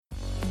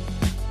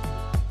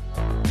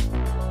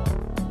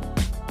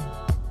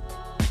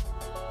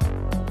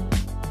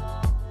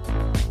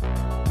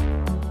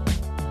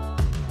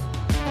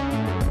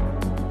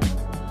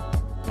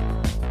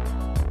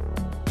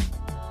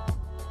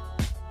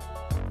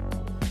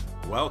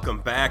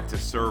Welcome back to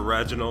Sir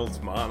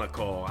Reginald's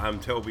Monocle. I'm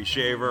Toby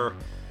Shaver,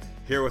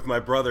 here with my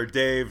brother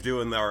Dave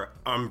doing our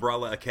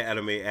Umbrella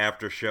Academy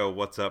after show.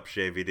 What's up,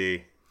 Shavy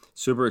D?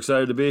 Super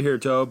excited to be here,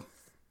 Tobe.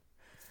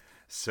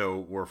 So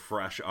we're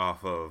fresh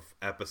off of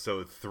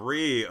episode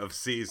 3 of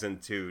season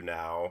 2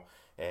 now.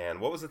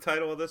 And what was the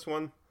title of this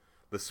one?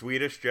 The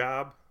Swedish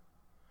Job?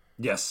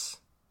 Yes.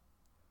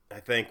 I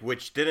think,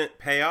 which didn't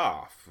pay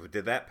off.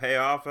 Did that pay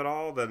off at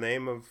all, the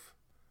name of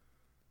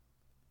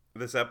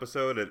this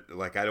episode?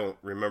 I don't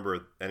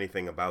remember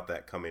anything about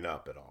that coming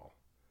up at all.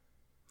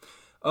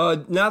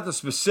 Not the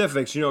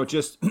specifics,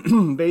 just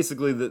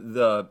basically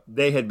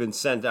they had been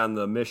sent on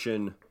the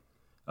mission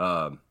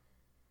to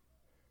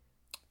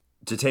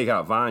take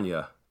out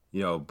Vanya,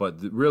 but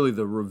really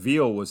the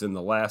reveal was in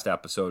the last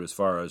episode as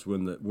far as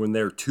when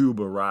their tube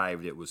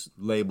arrived, it was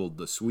labeled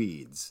the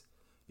Swedes,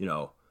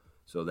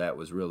 so that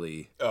was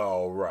really...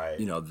 Oh, right.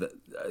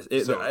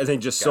 I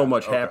think just so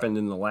much happened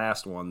in the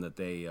last one that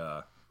they...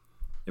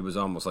 it was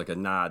almost like a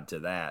nod to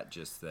that,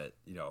 just that,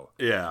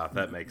 Yeah,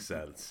 that makes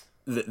sense.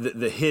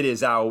 The hit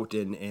is out,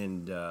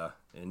 and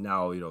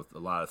now, a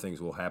lot of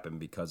things will happen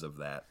because of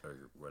that, or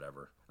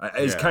whatever.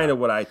 It's kind of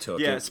what I took.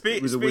 Yeah,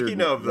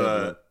 speaking of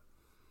the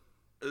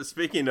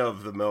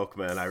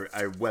milkman,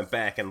 I went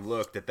back and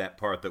looked at that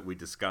part that we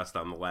discussed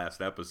on the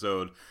last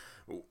episode,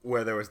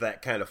 where there was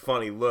that kind of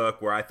funny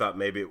look where I thought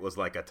maybe it was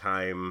like a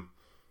time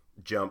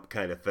jump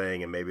kind of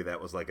thing, and maybe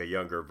that was like a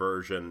younger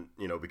version,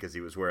 because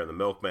he was wearing the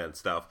milkman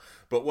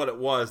stuff. But what it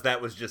was,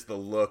 that was just the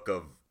look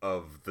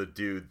of the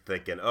dude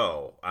thinking,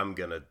 oh, I'm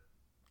gonna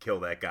kill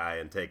that guy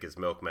and take his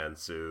milkman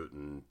suit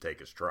and take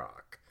his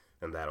truck,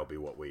 and that'll be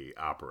what we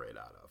operate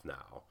out of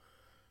now.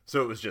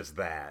 So it was just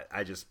that.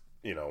 I just,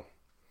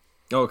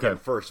 okay,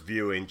 first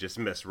viewing just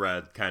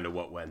misread kind of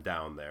what went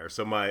down there.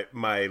 So my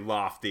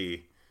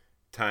lofty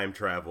time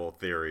travel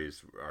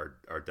theories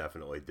are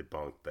definitely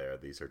debunked there.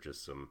 These are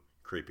just some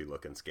creepy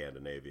looking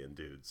Scandinavian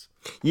dudes.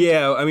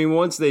 Yeah, I mean,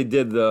 once they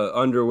did the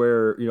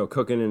underwear,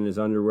 cooking in his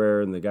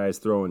underwear, and the guys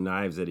throwing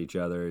knives at each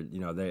other,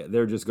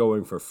 they're just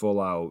going for full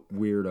out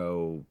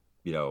weirdo,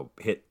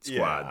 hit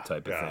squad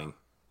type of thing.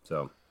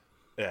 So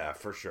yeah,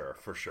 for sure.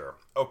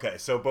 Okay,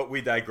 so but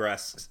we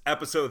digress.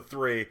 Episode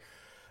 3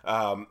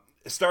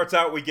 starts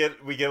out. We get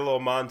a little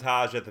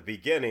montage at the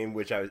beginning,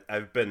 which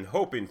I've been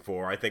hoping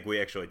for. I think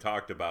we actually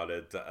talked about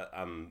it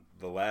on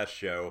the last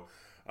show.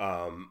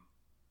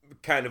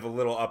 Kind of a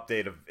little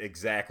update of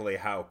exactly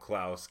how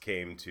Klaus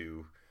came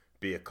to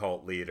be a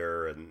cult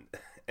leader, and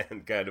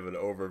kind of an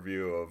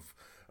overview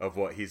of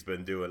what he's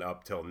been doing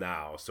up till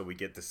now. So we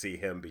get to see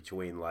him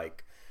between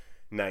like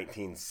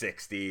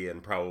 1960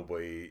 and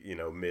probably,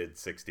 mid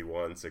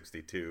 61,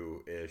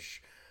 62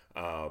 ish.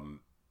 Kind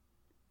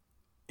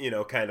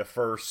of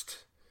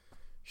first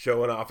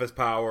showing off his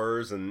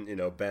powers, and,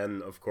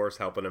 Ben, of course,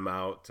 helping him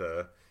out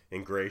to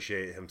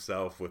ingratiate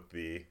himself with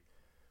the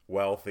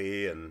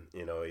wealthy, and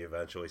he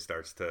eventually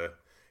starts to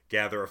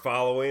gather a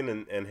following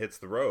and hits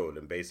the road,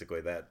 and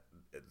basically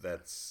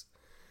that's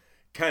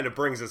kind of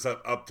brings us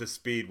up to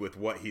speed with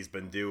what he's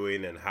been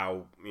doing, and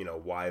how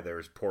why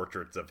there's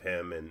portraits of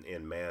him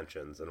in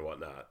mansions and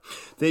whatnot.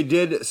 They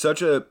did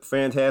such a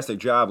fantastic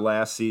job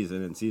last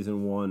season, in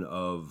season 1,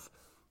 of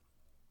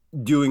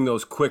doing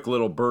those quick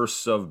little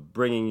bursts of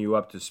bringing you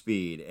up to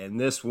speed, and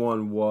this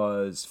one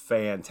was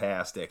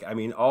fantastic. I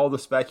mean, all the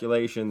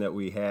speculation that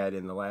we had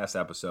in the last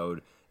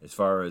episode as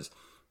far as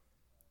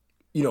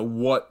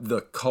what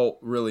the cult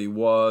really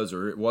was,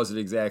 or was it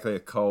exactly a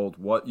cult,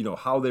 what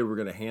how they were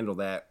going to handle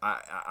that,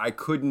 I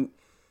couldn't.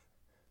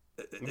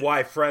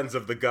 Why friends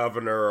of the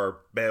governor are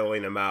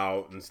bailing him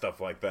out and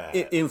stuff like that.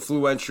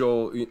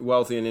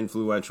 Wealthy and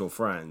influential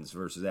friends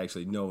versus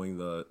actually knowing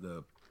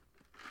the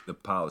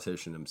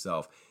politician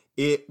himself.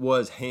 It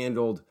was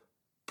handled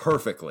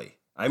perfectly.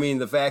 I mean,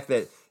 the fact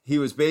that he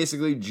was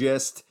basically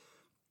just,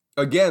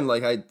 again,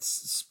 like I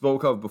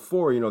spoke of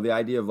before, the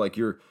idea of like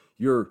you're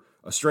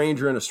a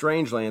stranger in a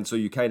strange land, so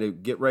you kind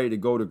of get ready to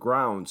go to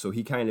ground. So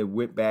he kind of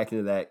went back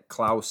into that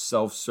Klaus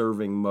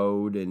self-serving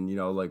mode, and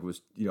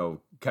was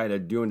kind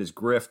of doing his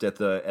grift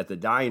at the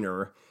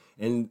diner,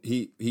 and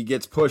he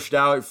gets pushed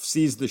out,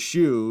 sees the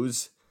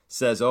shoes,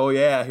 says, "Oh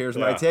yeah, here's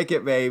my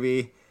ticket,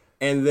 baby."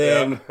 And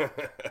then,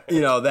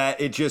 that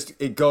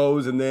it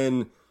goes, and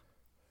then,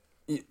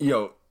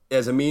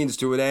 as a means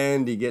to an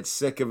end, he gets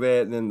sick of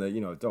it, and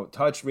then don't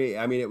touch me.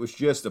 I mean, it was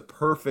just a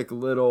perfect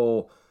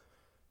little,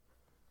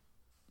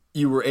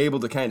 you were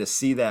able to kind of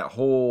see that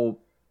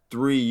whole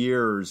 3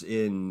 years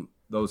in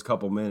those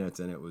couple minutes,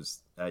 and it was,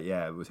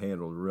 it was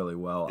handled really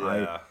well.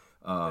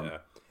 Yeah.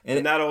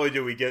 And not only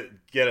do we get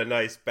a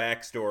nice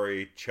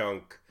backstory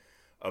chunk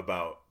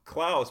about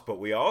Klaus, but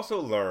we're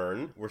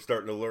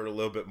starting to learn a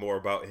little bit more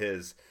about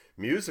his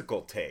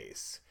musical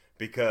tastes,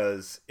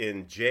 because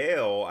in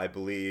jail, I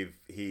believe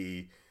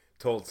he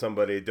told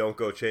somebody don't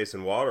go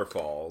chasing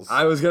waterfalls.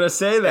 I was gonna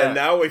say that, and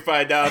now we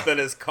find out that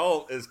his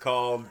cult is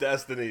called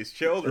Destiny's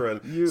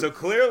Children. So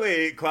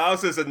clearly,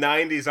 Klaus is a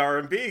 '90s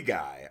R&B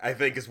guy. I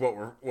think is what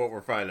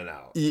we're finding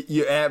out.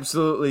 You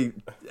absolutely.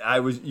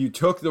 You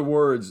took the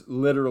words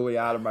literally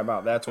out of my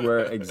mouth. That's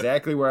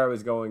exactly where I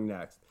was going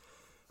next.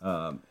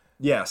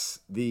 Yes,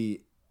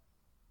 the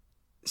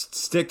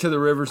stick to the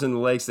rivers and the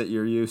lakes that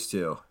you're used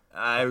to.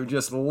 I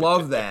just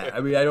love that. I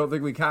mean, I don't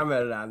think we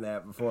commented on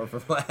that before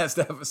from last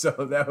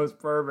episode. That was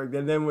perfect.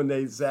 And then when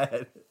they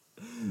said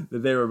that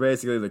they were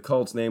basically, the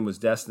cult's name was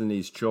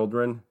Destiny's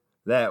Children,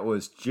 that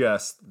was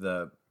just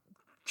the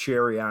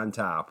cherry on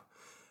top.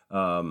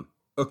 A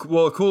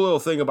cool little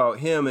thing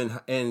about him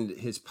and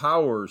his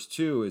powers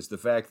too is the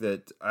fact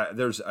that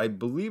I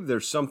believe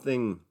there's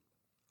something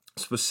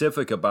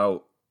specific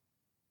about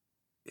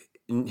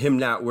him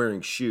not wearing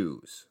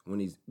shoes.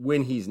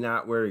 When he's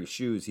not wearing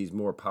shoes, he's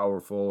more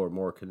powerful or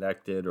more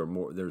connected or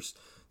more. There's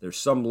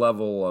some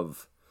level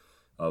of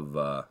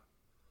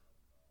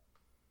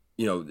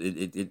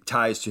it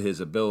ties to his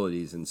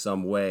abilities in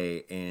some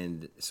way,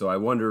 and so I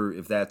wonder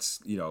if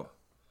that's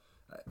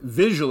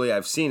visually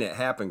I've seen it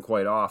happen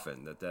quite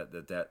often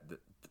that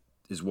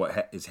is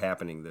what is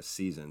happening this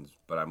season,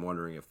 but I'm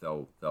wondering if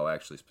they'll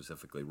actually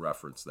specifically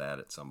reference that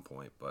at some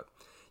point. But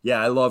yeah,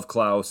 I love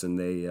Klaus,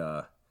 and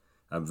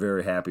I'm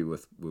very happy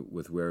with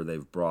where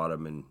they've brought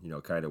him and,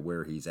 kind of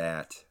where he's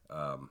at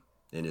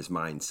in his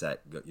mindset,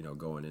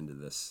 going into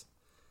this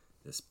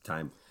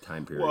time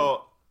period.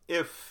 Well,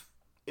 if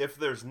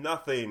there's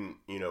nothing,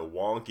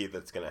 wonky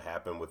that's going to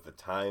happen with the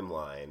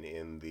timeline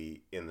in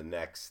the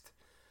next,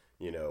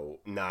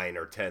 9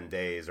 or 10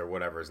 days or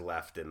whatever's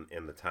left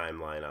in the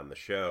timeline on the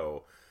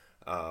show,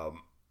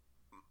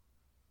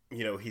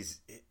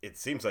 it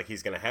seems like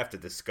he's going to have to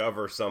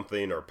discover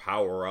something or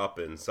power up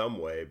in some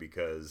way,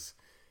 because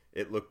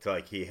it looked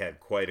like he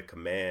had quite a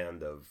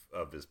command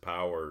of his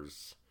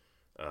powers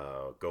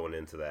going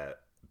into that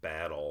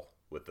battle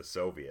with the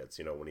Soviets,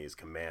 when he's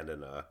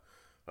commanding a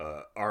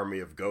army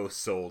of ghost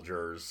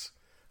soldiers.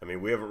 I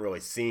mean, we haven't really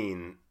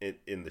seen it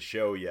in the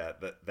show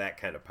yet, that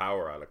kind of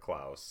power out of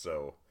Klaus.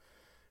 So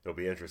it'll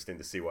be interesting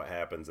to see what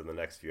happens in the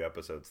next few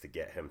episodes to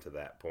get him to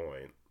that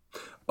point.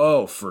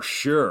 Oh, for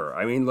sure.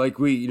 I mean, like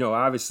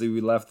obviously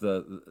we left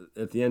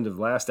at the end of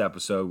last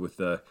episode with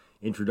the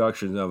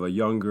introduction of a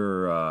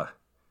younger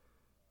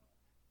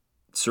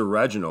Sir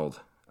Reginald.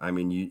 I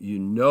mean, you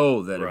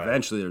know that right.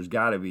 Eventually there's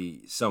got to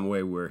be some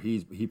way where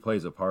he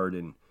plays a part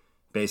in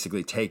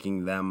basically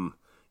taking them.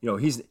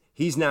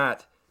 He's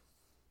not,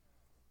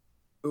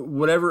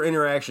 whatever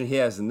interaction he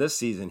has in this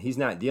season, he's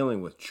not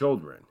dealing with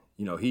children.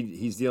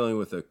 He's dealing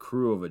with a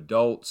crew of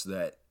adults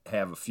that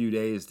have a few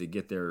days to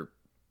get their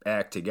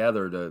act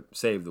together to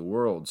save the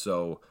world.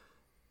 So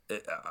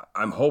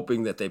I'm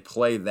hoping that they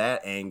play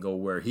that angle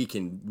where he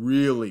can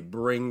really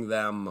bring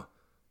them.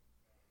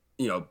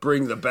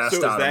 Bring the best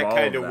out of all of them. So is that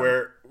kind of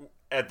where,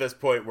 at this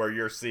point, where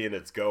you're seeing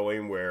it's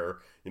going, where,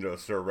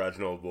 Sir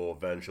Reginald will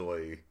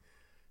eventually,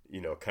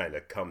 kind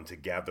of come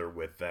together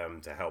with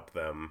them to help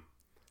them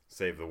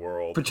save the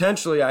world?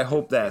 Potentially, I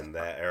hope that. In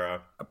that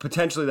era?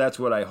 Potentially, that's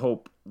what I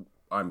hope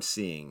I'm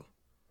seeing.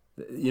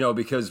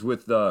 Because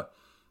with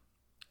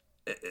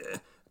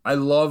I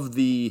love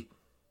the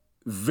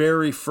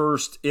very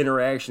first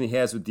interaction he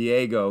has with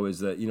Diego is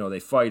that, they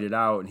fight it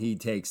out and he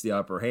takes the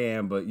upper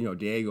hand, but,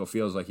 Diego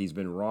feels like he's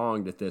been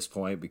wronged at this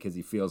point because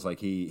he feels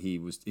like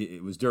it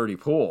was dirty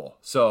pool.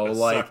 So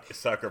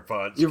sucker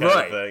punch. You're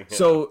right. Of thing. Yeah.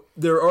 So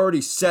they're already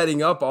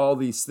setting up all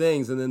these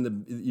things. And then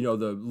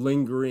the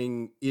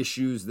lingering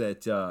issues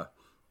that,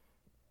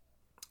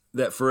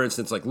 for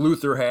instance, like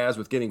Luther has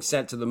with getting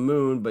sent to the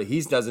moon, but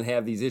he doesn't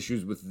have these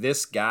issues with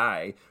this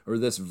guy or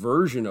this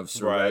version of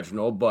Sir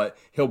Reginald, but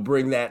he'll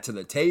bring that to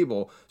the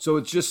table. So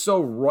it's just so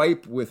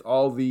ripe with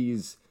all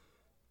these,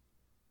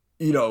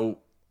 you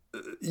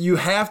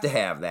have to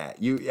have that.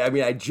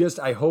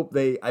 I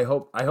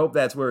hope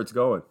that's where it's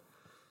going.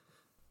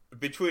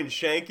 Between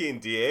Shanky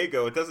and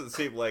Diego, it doesn't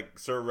seem like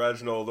Sir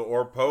Reginald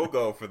or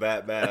Pogo, for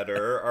that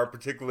matter, are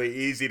particularly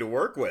easy to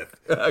work with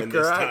in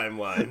this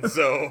timeline.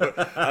 So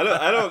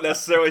I don't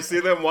necessarily see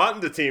them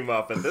wanting to team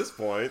up at this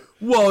point.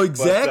 Well,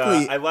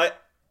 exactly.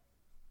 But,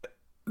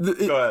 go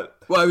ahead.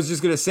 Well, I was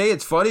just going to say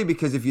it's funny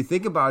because if you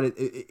think about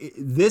it,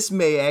 this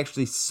may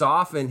actually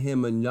soften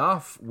him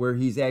enough where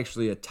he's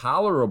actually a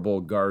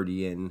tolerable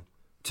guardian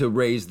to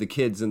raise the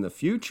kids in the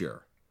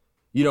future.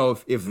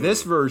 If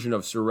this version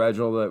of Sir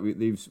Reginald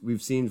that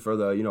we've seen for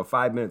the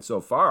 5 minutes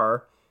so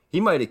far, he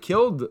might have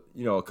killed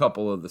a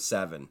couple of the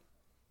 7.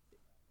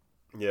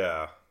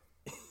 Yeah.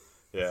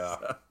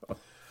 So.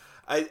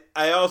 I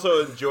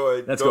also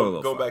enjoyed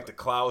going back to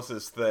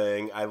Klaus's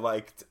thing. I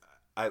liked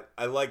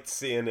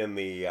seeing in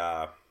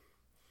the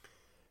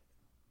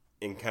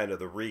in kind of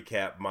the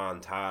recap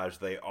montage,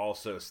 they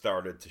also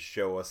started to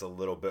show us a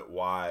little bit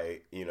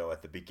why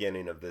at the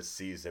beginning of this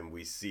season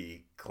we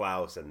see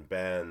Klaus and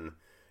Ben.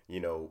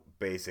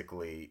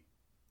 Basically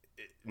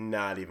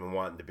not even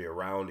wanting to be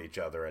around each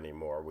other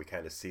anymore. We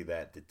kind of see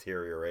that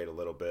deteriorate a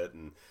little bit,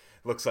 and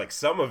looks like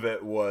some of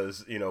it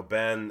was,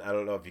 Ben, I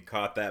don't know if you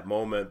caught that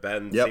moment.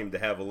 Ben Yep. seemed to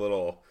have a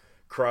little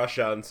crush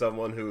on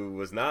someone who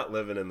was not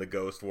living in the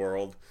ghost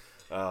world.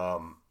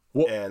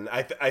 And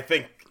I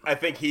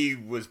think he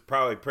was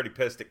probably pretty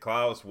pissed at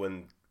Klaus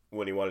when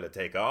he wanted to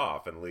take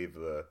off and leave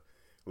the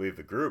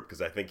group,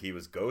 because I think he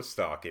was ghost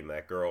stalking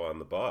that girl on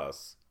the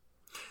bus.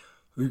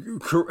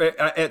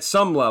 At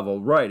some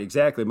level, right?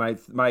 Exactly.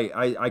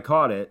 I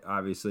caught it,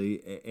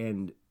 obviously,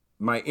 and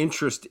my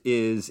interest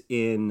is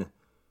in,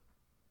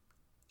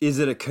 is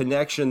it a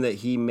connection that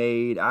he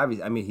made?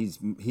 Obviously, I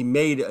mean, he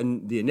made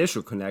the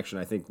initial connection.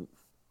 I think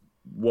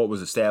what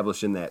was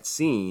established in that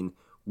scene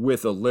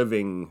with a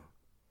living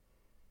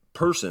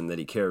person that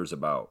he cares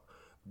about,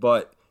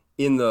 but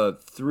in the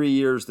 3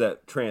 years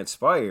that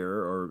transpire,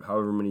 or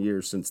however many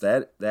years since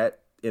that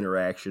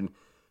interaction,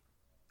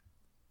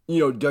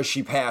 does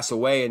she pass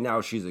away and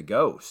now she's a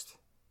ghost?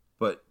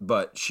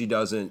 But she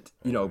doesn't,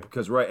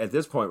 because right at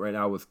this point right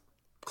now with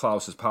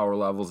Klaus's power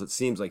levels, it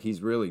seems like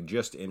he's really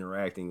just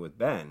interacting with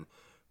Ben.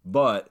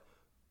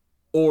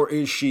 Or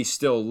is she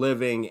still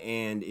living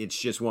and it's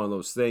just one of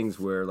those things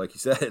where, like you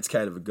said, it's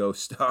kind of a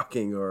ghost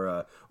stalking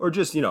or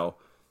just,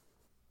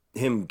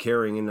 him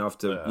caring enough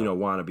to,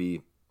 want to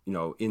be,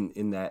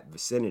 in that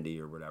vicinity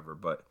or whatever.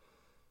 But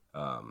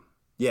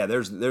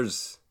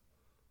there's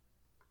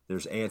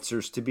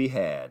answers to be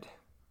had.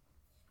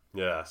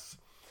 Yes.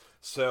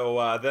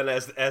 So then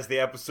as the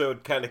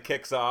episode kind of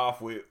kicks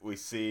off, we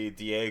see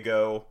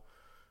Diego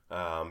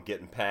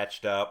getting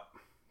patched up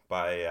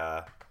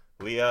by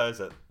Leah. Is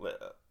it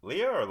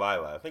Leah or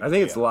Lila? I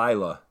think it's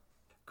Lila.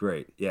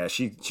 Great. Yeah,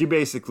 she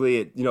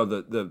basically,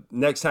 the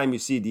next time you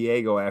see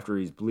Diego after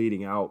he's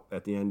bleeding out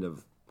at the end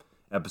of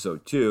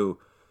episode 2,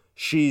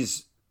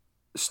 she's,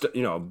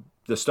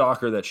 the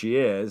stalker that she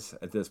is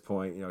at this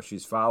point,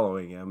 she's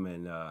following him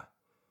and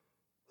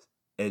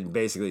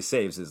basically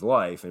saves his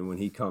life. And when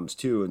he comes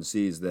to and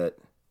sees that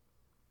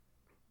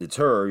it's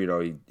her,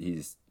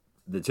 he's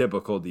the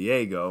typical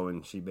Diego,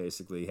 and she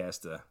basically has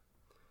to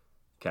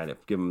kind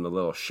of give him the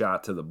little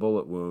shot to the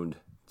bullet wound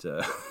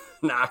to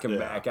knock him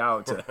back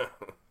out, to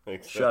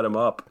shut him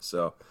up.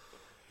 So,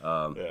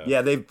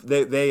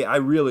 they I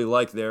really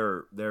like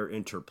their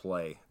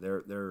interplay.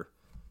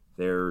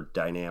 Their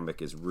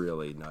dynamic is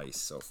really nice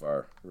so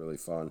far. Really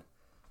fun.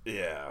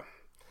 Yeah.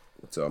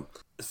 So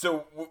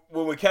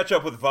when we catch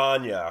up with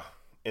Vanya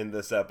in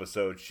this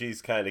episode,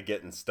 she's kind of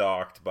getting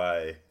stalked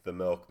by the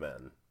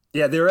milkmen.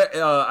 Yeah,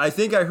 I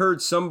think I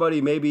heard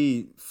somebody,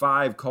 maybe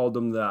 5, called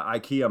them the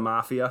IKEA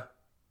Mafia,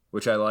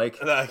 which I like.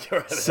 The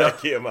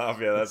IKEA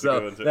Mafia, that's a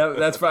good one too.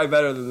 That's probably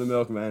better than the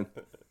milkman.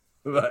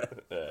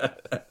 But,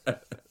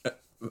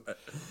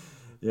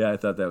 I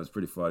thought that was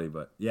pretty funny.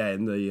 But yeah,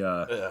 in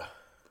the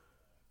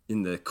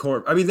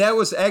court, I mean, that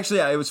was actually,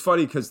 it was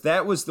funny because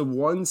that was the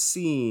one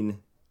scene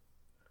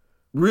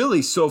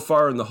really so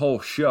far in the whole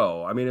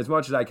show. I mean, as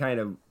much as I kind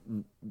of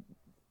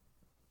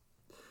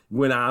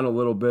went on a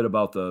little bit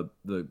about the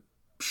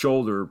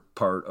shoulder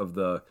part of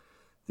the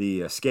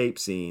escape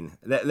scene,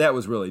 that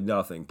was really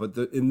nothing. But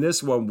in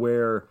this one,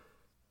 where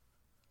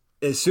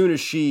as soon as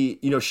she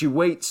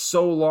waits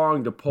so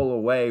long to pull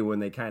away when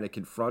they kind of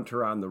confront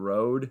her on the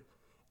road,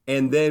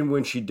 and then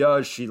when she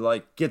does, she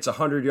like gets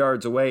 100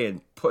 yards away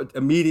and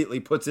immediately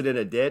puts it in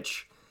a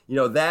ditch.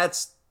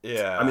 That's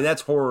I mean,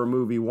 that's horror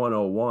movie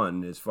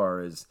 101 as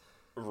far as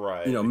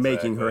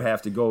making her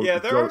have to go. Yeah,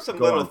 there are some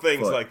little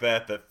things like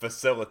that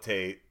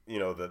facilitate,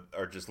 that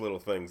are just little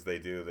things they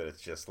do that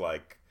it's just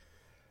like,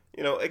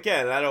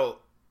 again, I don't.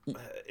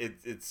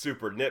 It's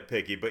super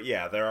nitpicky, but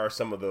yeah, there are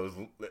some of those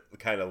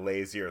kind of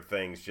lazier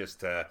things.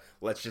 Just to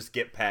let's just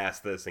get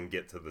past this and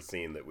get to the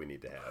scene that we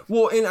need to have.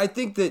 Well, and I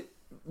think that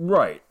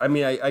right. I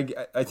mean,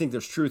 I think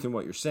there's truth in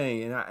what you're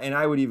saying, and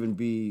I would even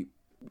be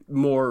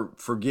more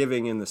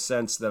forgiving in the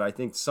sense that I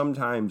think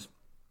sometimes,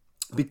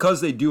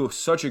 because they do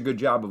such a good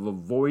job of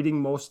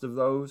avoiding most of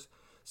those,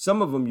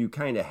 some of them you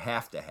kind of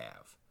have to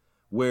have,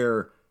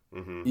 where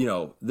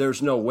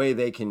there's no way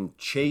they can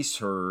chase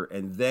her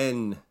and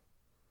then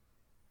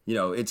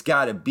it's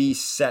got to be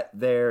set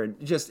there,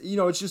 and just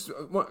it's just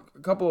a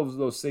couple of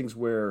those things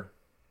where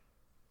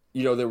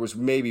there was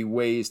maybe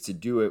ways to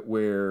do it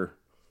where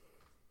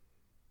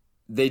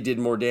they did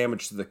more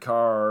damage to the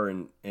car,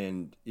 and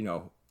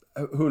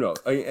who knows?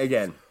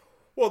 Again,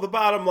 well, the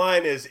bottom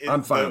line is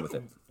I'm fine with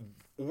it.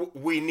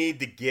 We need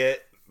to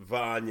get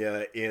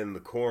Vanya in the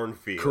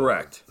cornfield,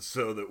 correct,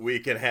 so that we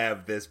can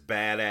have this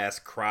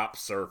badass crop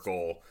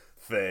circle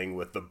thing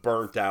with the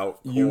burnt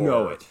out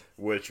core,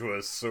 which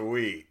was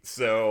sweet.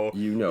 So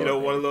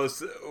one of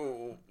those,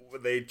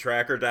 they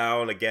track her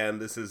down again.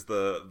 This is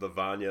the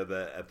Vanya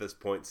that at this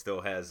point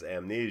still has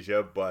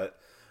amnesia, but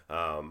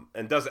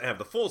and doesn't have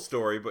the full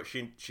story, but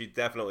she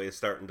definitely is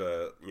starting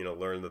to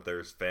learn that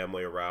there's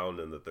family around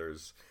and that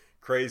there's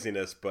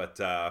craziness. But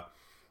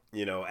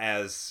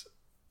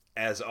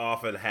as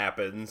often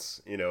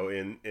happens,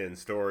 in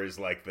stories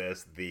like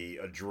this, the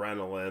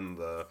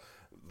adrenaline,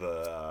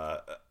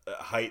 the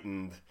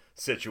heightened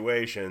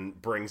situation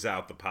brings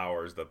out the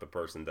powers that the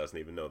person doesn't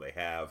even know they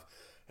have,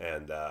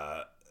 and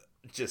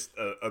just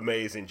an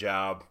amazing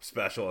job,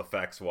 special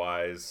effects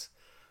wise.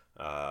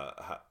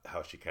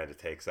 How she kind of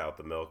takes out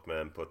the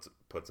milkman,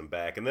 puts him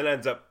back, and then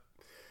ends up,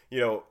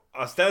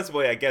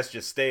 ostensibly, I guess,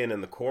 just staying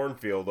in the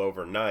cornfield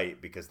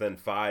overnight, because then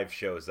Five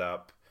shows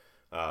up.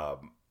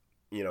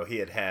 He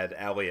had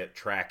Elliot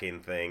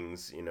tracking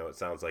things. It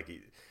sounds like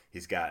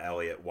he's got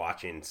Elliot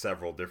watching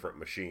several different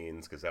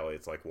machines, because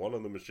Elliot's like, one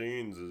of the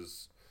machines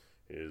is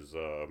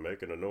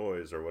making a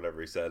noise or whatever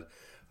he said.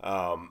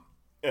 And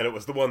it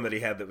was the one that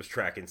he had that was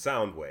tracking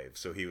sound waves,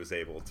 so he was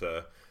able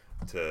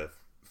to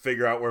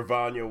figure out where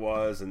Vanya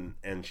was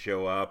and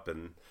show up.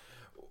 And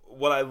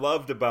what I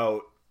loved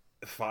about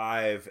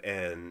Five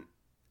and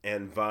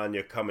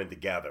Vanya coming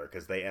together,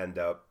 because they end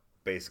up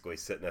basically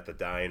sitting at the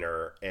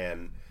diner,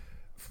 and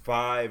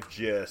Five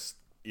just,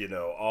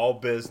 all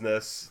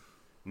business,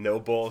 no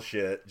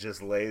bullshit,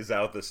 just lays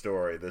out the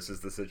story. This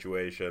is the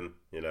situation.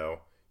 You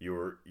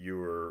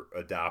were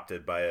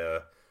adopted by a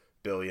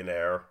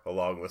billionaire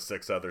along with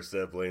 6 other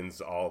siblings,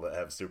 all that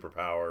have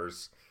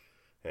superpowers,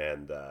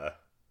 and the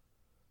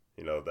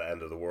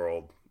end of the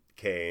world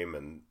came,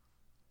 and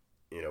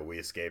we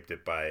escaped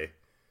it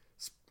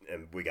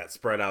and we got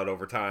spread out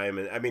over time.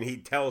 And I mean, he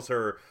tells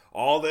her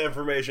all the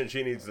information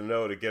she needs to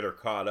know to get her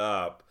caught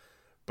up,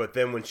 but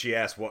then when she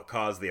asks what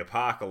caused the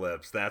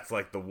apocalypse, that's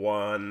like the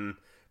one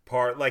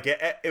part, like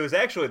it was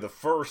actually the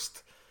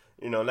first,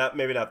 not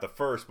the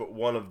first, but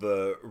one of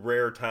the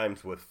rare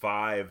times with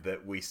Five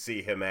that we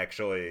see him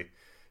actually,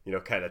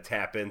 kind of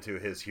tap into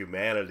his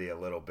humanity a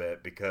little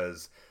bit,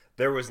 because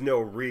there was no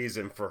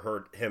reason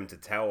for him to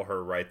tell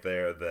her right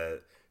there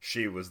that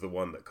she was the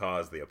one that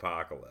caused the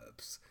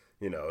apocalypse.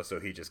 So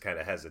he just kind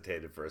of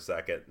hesitated for a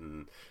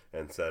second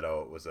and said,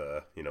 oh, it was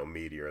a,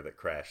 meteor that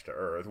crashed to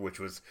Earth, which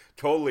was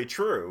totally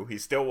true. He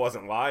still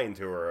wasn't lying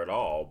to her at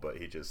all, but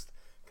he just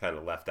kind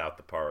of left out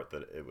the part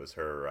that it was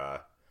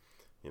her,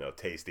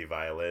 tasty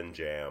violin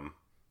jam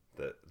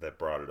that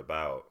brought it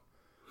about.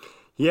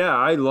 Yeah,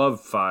 I love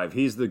Five.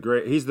 He's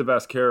the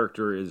best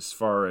character as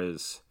far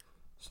as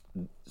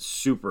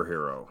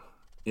superhero,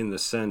 in the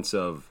sense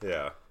of,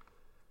 yeah,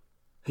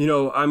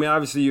 I mean,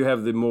 obviously you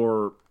have the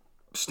more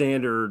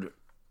standard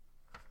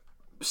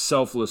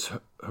selfless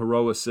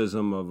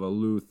heroicism of a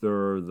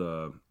Luthor,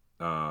 the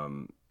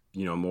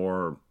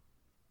more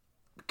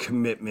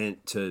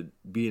commitment to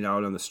being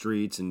out on the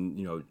streets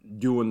and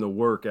doing the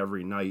work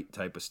every night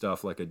type of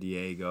stuff, like a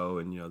Diego,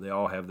 and they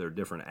all have their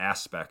different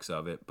aspects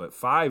of it. But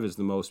Five is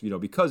the most,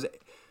 because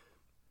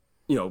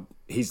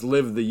he's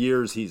lived the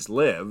years he's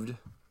lived,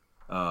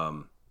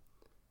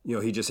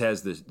 he just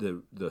has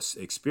the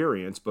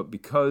experience, but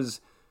because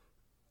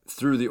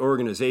through the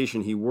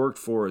organization he worked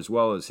for, as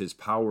well as his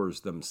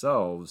powers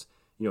themselves,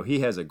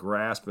 he has a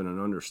grasp and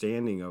an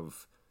understanding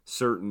of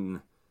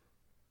certain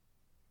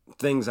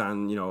things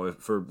on,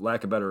 for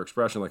lack of better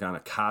expression, like on a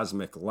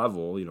cosmic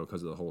level,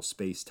 because of the whole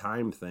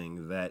space-time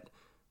thing, that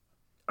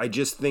I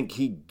just think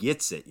he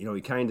gets it.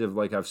 He kind of,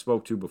 like I've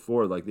spoke to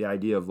before, like the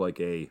idea of like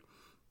a,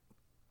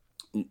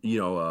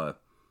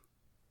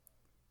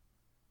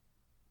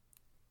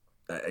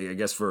 I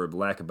guess for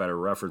lack of better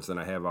reference than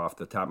I have off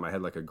the top of my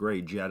head, like a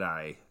gray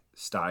Jedi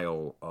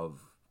style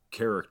of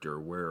character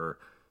where,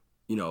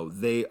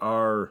 they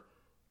are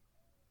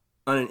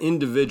on an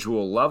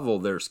individual level,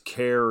 there's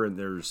care and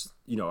there's,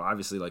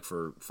 obviously like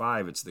for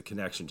Five, it's the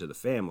connection to the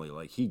family.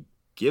 Like he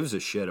gives a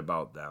shit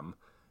about them,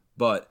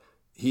 but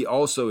he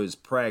also is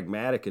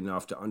pragmatic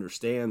enough to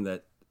understand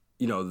that,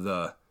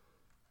 the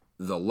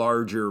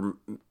larger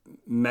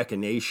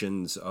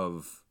machinations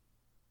of,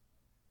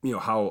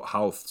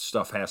 how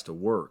stuff has to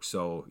work.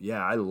 So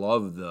yeah, I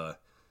love the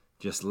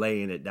just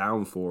laying it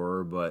down for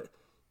her, but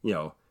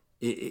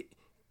it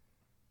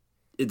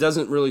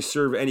doesn't really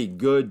serve any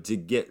good to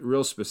get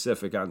real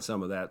specific on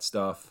some of that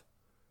stuff,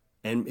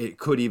 and it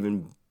could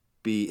even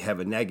have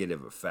a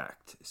negative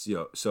effect.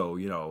 So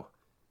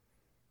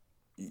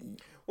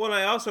Well,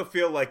 I also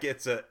feel like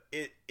it's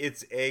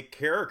a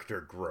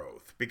character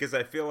growth, because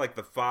I feel like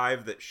the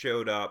Five that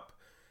showed up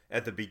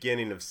at the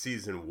beginning of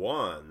season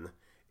 1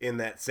 in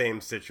that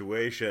same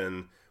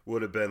situation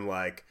would have been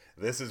like,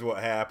 this is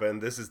what happened,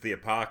 this is the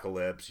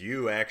apocalypse,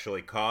 you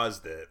actually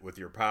caused it with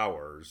your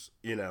powers,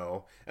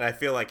 and I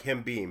feel like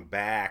him being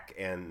back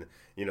and,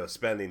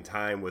 spending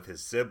time with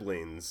his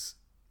siblings,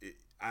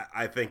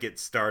 I think it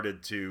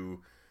started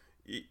to,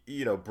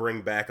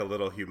 bring back a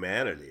little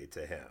humanity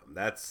to him.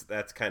 That's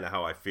kind of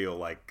how I feel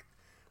like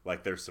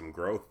there's some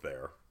growth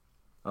there.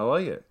 I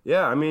like it.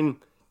 Yeah, I mean,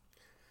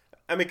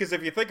 because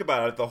if you think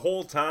about it, the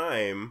whole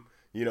time,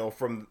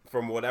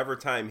 from whatever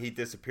time he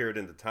disappeared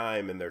into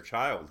time in their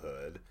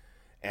childhood,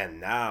 and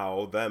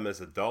now them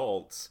as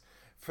adults,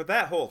 for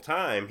that whole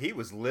time, he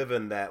was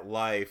living that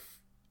life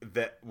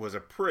that was a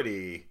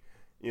pretty,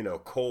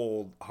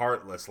 cold,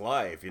 heartless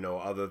life,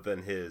 other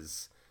than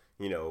his,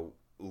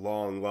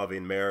 long,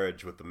 loving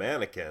marriage with the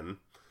mannequin.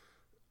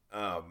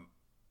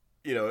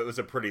 It was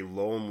a pretty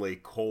lonely,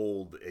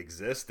 cold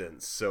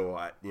existence. So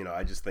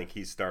I just think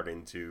he's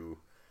starting to,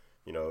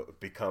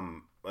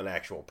 become an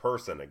actual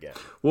person again.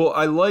 Well,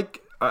 I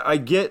like I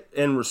get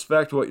and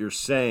respect what you're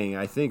saying.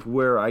 I think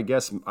where I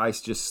guess I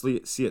just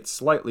see it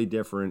slightly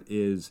different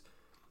is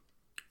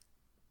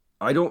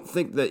I don't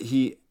think that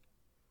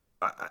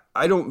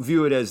I don't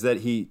view it as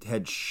that he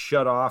had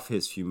shut off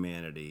his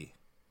humanity.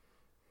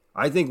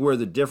 I think where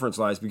the difference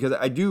lies, because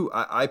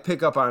I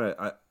pick up on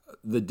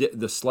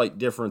the slight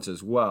difference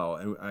as well,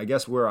 and I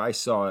guess where I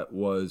saw it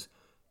was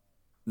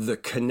the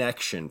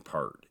connection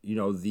part. You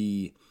know,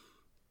 the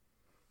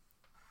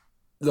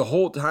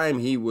whole time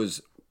he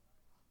was,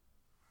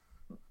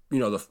 you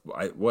know,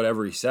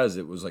 whatever he says,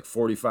 it was like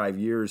 45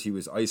 years he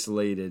was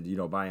isolated, you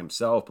know, by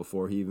himself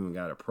before he even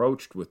got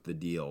approached with the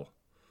deal.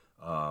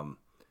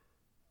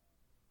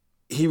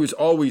 He was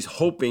always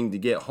hoping to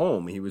get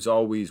home. He was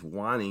always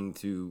wanting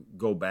to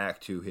go back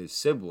to his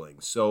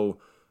siblings. So,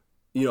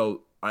 you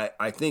know,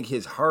 I think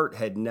his heart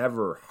had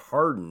never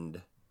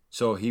hardened.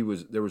 So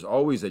there was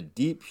always a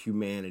deep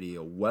humanity,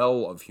 a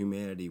well of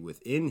humanity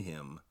within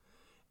him.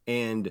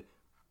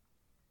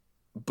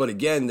 But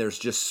again, there's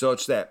just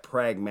such that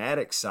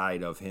pragmatic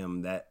side of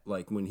him that,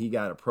 like, when he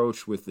got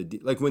approached with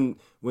like when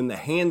the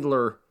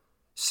handler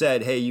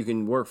said, "Hey, you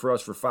can work for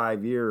us for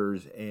 5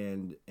 years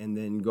and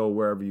then go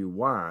wherever you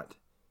want,"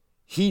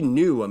 he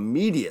knew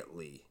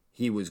immediately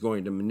he was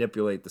going to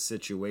manipulate the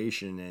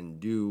situation and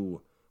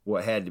do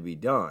what had to be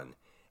done.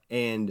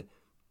 And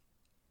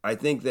I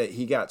think that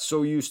he got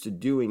so used to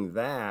doing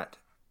that,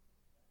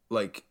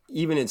 like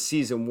even in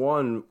season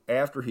 1,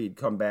 after he'd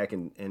come back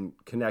and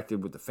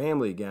connected with the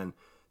family again,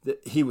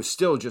 that he was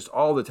still just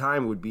all the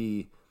time would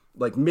be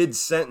like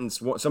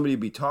mid-sentence, somebody would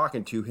be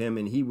talking to him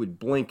and he would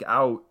blink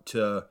out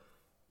to,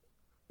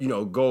 you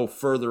know, go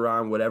further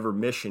on whatever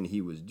mission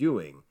he was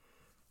doing.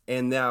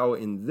 And now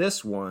in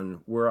this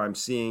one, where I'm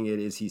seeing it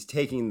is he's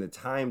taking the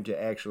time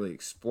to actually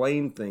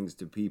explain things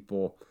to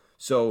people.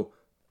 So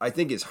I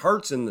think his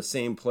heart's in the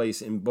same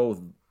place in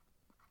both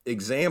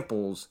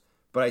examples,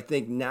 but I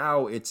think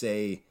now it's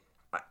hey,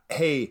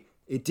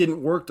 it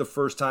didn't work the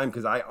first time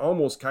because I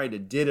almost kind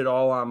of did it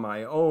all on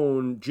my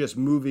own, just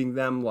moving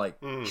them like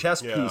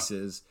chess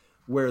pieces,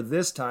 where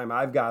this time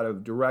I've got to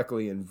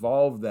directly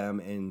involve them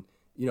and,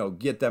 you know,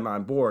 get them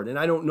on board. And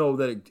I don't know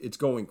that it's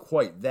going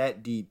quite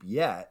that deep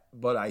yet,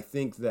 but I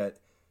think that,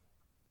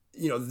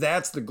 you know,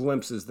 that's the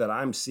glimpses that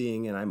I'm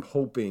seeing and I'm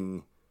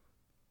hoping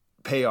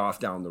pay off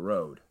down the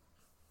road.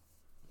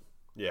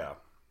 Yeah.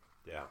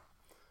 Yeah.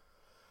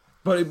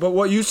 But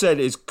what you said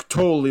is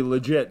totally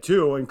legit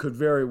too, and could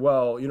very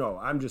well, you know,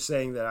 I'm just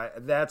saying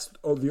that that's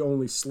the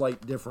only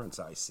slight difference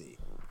I see.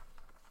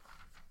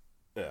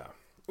 Yeah.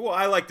 Well,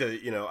 I like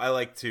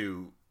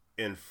to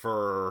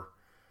infer,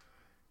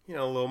 you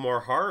know, a little more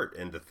heart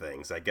into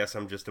things. I guess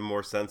I'm just a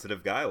more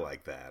sensitive guy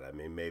like that. I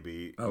mean,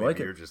 maybe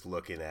you're just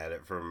looking at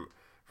it from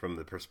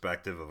the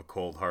perspective of a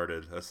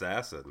cold-hearted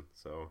assassin.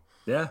 So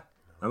yeah,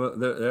 a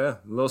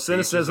little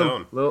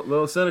cynicism,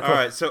 little cynical. All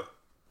right,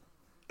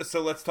 so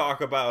let's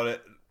talk about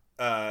it.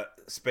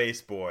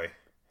 Space Boy,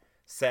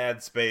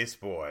 sad Space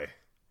Boy.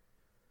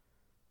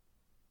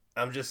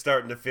 I'm just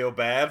starting to feel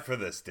bad for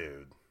this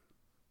dude.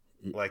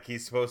 Like,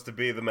 he's supposed to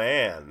be the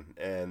man,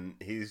 and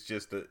he's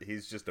just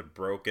a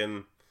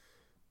broken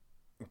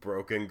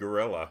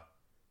gorilla.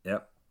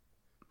 Yep.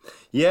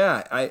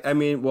 Yeah, I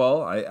mean,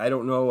 well, I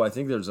don't know. I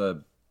think there's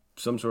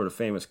some sort of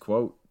famous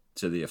quote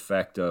to the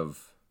effect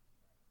of,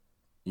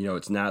 you know,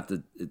 it's not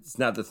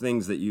the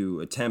things that you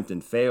attempt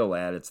and fail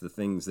at, it's the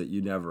things that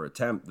you never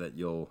attempt that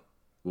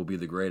will be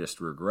the greatest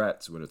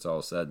regrets when it's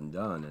all said and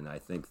done. And I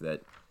think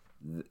that,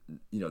 you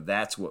know,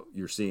 that's what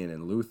you're seeing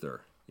in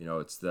Luther. You know,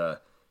 it's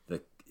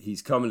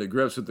he's coming to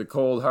grips with the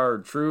cold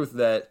hard truth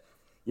that,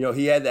 you know,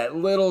 he had that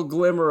little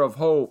glimmer of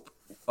hope,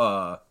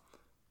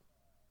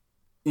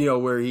 you know,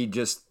 where he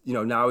just, you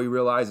know, now he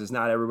realizes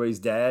not everybody's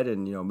dead,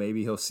 and, you know,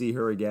 maybe he'll see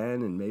her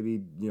again, and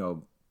maybe, you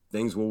know,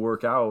 things will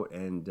work out,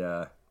 and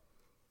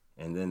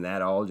then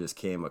that all just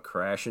came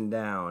crashing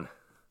down.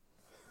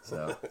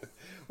 So,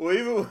 well,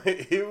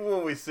 even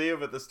when we see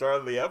him at the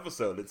start of the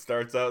episode, it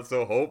starts out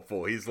so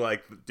hopeful. He's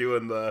like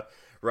doing the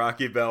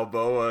Rocky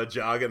Balboa,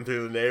 jogging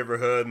through the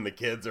neighborhood, and the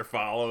kids are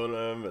following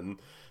him and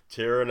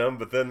cheering him.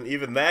 But then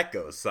even that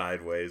goes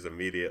sideways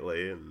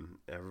immediately, and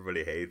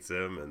everybody hates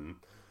him. And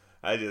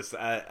I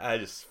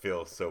just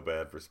feel so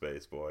bad for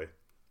Space Boy.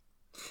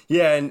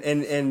 Yeah,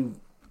 and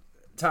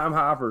Tom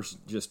Hopper's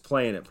just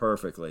playing it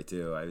perfectly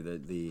too.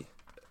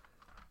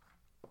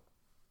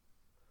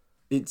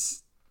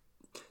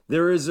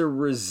 There is a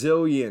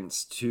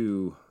resilience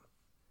to,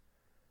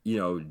 you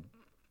know,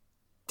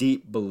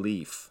 deep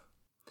belief,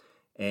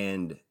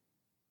 and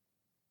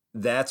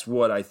that's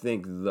what I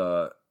think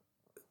the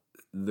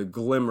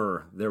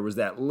glimmer, there was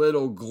that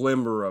little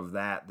glimmer of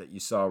that you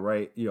saw,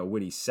 right, you know,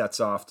 when he sets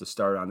off to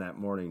start on that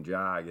morning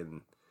jog,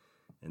 and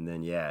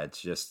then it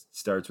just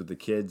starts with the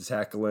kids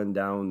heckling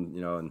down, you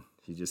know, and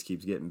he just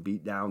keeps getting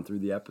beat down through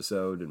the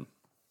episode, and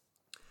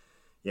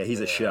he's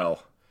a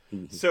shell.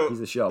 He's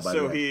a shell by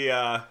the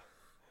way.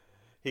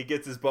 He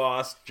gets his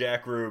boss,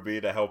 Jack Ruby,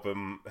 to help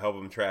him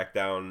track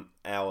down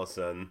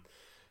Allison,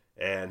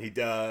 and he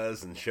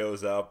does, and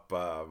shows up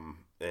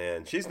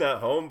and she's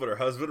not home, but her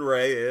husband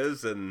Ray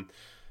is, and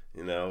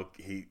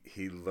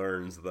he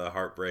learns the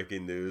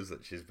heartbreaking news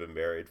that she's been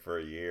married for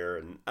a year,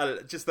 and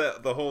just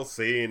the whole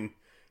scene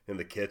in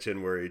the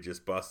kitchen where he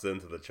just busts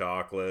into the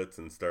chocolates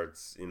and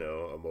starts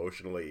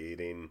emotionally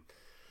eating.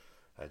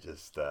 I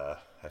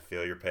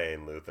feel your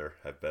pain, Luther.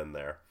 I've been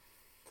there.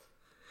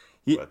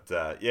 But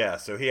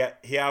so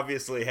he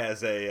obviously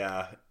has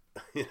a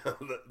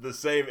the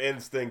same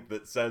instinct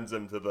that sends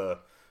him to the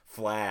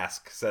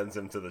flask sends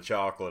him to the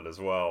chocolate as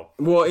well.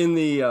 Well, in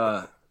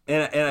the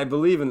and I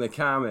believe in the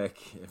comic,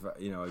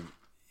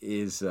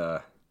 is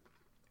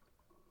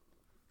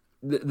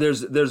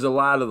there's a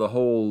lot of the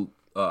whole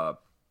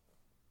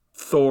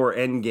Thor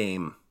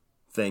Endgame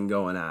thing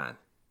going on.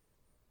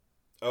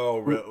 Oh,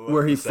 really?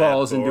 Where he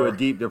falls into a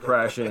deep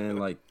depression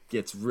and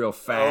gets real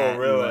fat. Oh,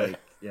 really? And,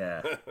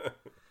 yeah.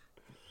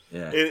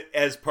 Yeah.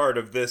 As part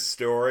of this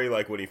story,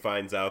 when he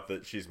finds out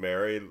that she's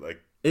married,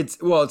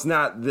 it's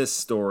not this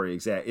story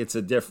exactly. It's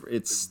a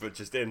different. But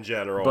just in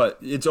general. But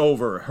it's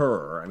over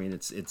her. I mean,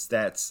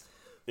 that's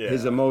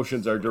his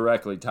emotions are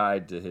directly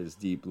tied to his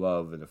deep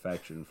love and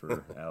affection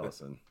for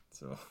Allison.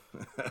 So,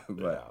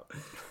 but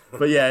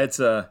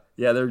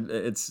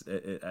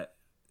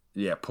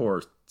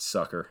poor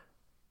sucker.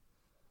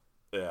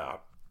 Yeah.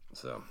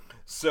 So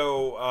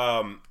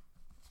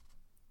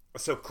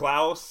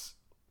Klaus,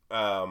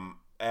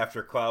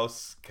 after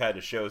Klaus kind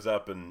of shows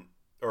up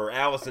or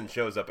Allison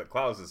shows up at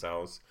Klaus's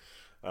house,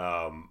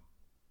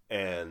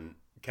 and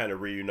kind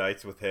of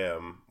reunites with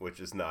him, which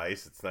is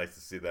nice. It's nice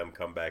to see them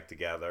come back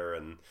together,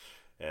 and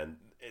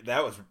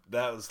that was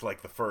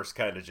the first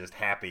kind of just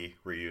happy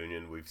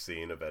reunion we've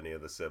seen of any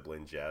of the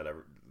siblings yet.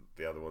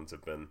 The other ones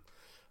have been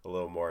a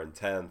little more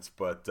intense,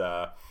 but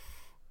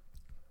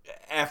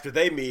after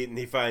they meet and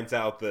he finds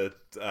out that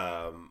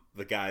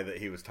the guy that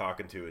he was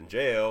talking to in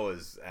jail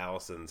is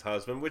Allison's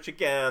husband, which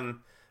again,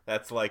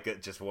 that's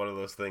just one of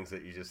those things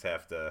that you just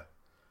have to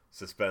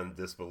suspend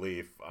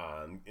disbelief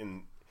on.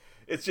 And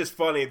it's just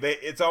funny.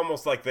 It's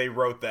almost like they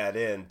wrote that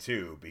in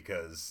too,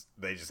 because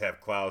they just have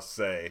Klaus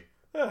say,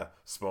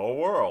 small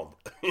world,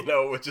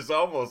 which is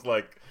almost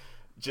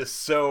just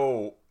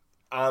so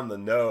on the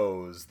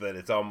nose that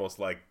it's almost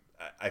like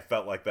I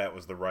felt like that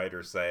was the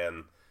writer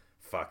saying,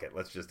 fuck it,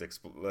 let's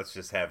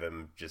just have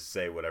him just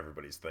say what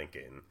everybody's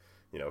thinking,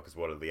 because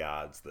what are the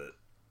odds that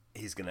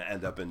he's going to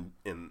end up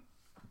in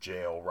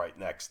jail right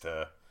next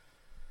to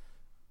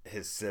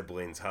his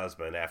sibling's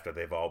husband after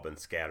they've all been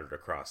scattered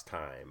across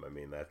time. I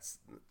mean, that's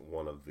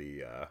one of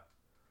the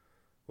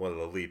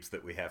leaps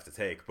that we have to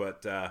take.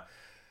 But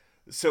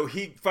so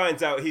he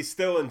finds out he's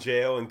still in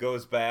jail and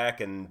goes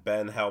back, and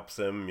Ben helps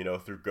him,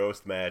 through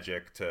ghost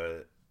magic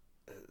to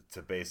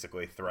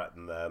basically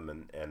threaten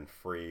them and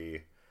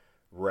free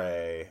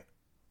Ray,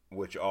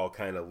 which all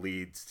kind of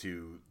leads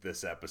to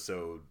this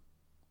episode,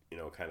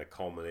 kind of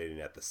culminating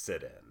at the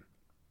sit-in.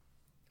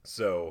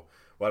 So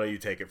why don't you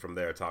take it from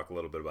there? Talk a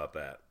little bit about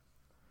that.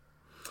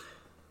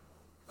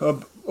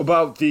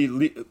 About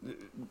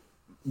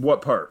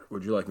what part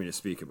would you like me to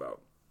speak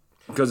about?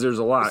 Because there's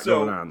a lot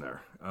going on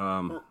there.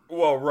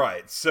 Well,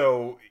 right.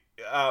 So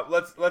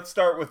let's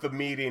start with the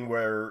meeting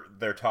where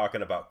they're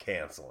talking about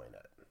canceling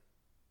it,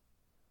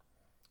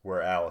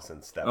 where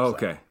Allison steps up.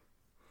 Okay.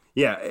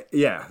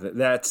 Yeah,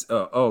 that's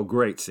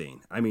great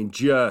scene. I mean,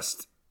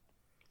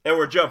 and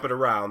we're jumping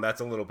around.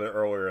 That's a little bit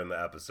earlier in the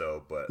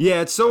episode, but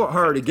yeah, it's so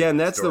hard. Again,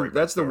 that's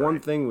the one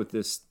thing with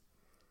this.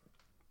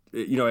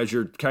 As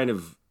you're kind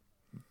of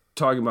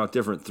talking about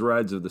different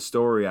threads of the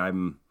story,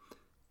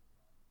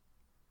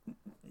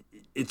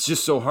 it's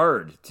just so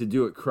hard to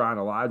do it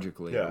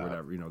chronologically or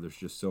whatever. There's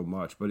just so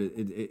much, but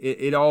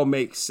it all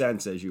makes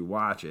sense as you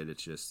watch it.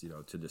 It's just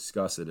to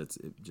discuss it, it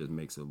just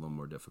makes it a little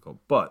more difficult,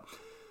 but.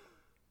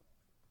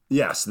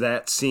 Yes,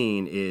 that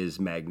scene is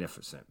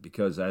magnificent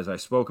because, as I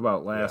spoke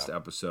about last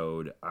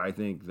episode, I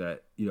think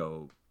that,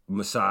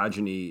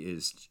 misogyny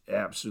is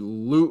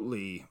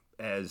absolutely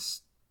as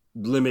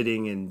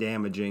limiting and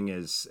damaging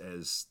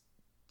as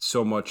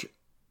so much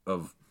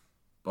of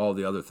all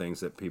the other things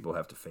that people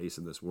have to face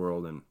in this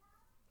world. And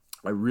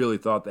I really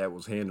thought that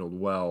was handled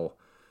well.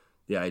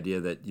 The idea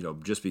that,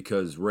 just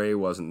because Ray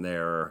wasn't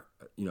there,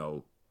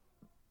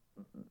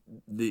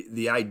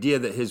 the idea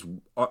that his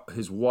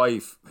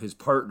wife, his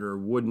partner,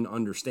 wouldn't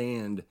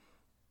understand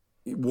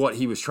what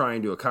he was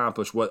trying to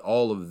accomplish, what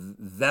all of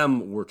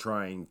them were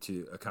trying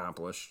to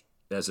accomplish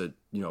as a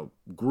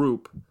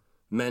group,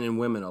 men and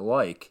women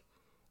alike,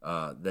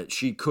 that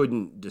she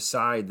couldn't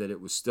decide that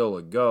it was still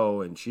a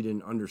go, and she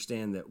didn't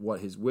understand that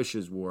what his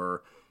wishes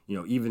were,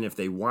 even if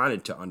they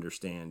wanted to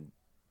understand,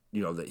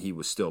 that he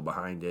was still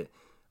behind it.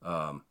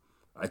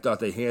 I thought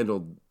they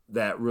handled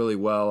that really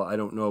well. I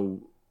don't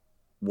know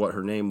what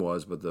her name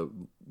was, but the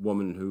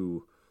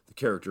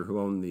character who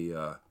owned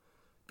the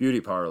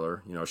beauty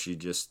parlor, she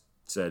just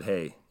said,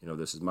 hey,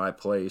 this is my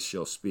place.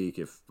 She'll speak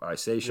if I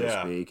say she'll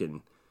speak.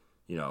 And,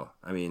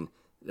 I mean,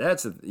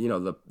 that's,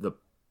 the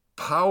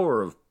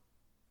power of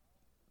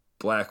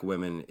black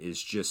women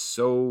is just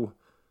so,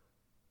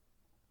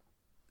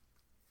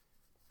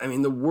 I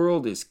mean, the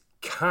world is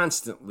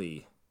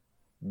constantly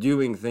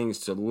doing things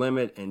to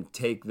limit and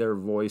take their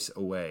voice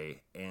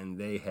away. And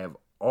they have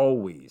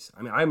always,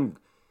 I mean,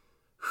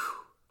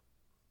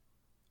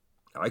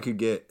 I could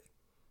get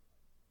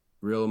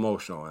real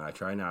emotional, and I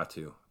try not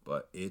to,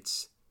 but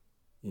it's,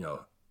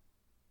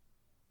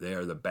 they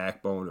are the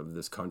backbone of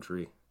this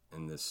country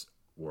and this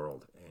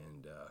world.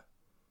 And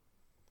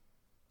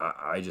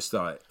I just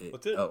thought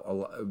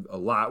a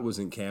lot was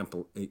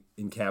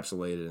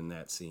encapsulated in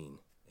that scene.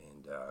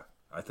 And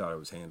I thought it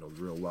was handled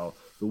real well.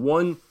 The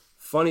one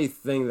funny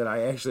thing that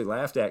I actually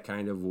laughed at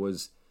kind of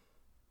was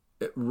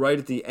right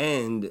at the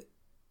end,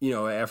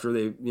 after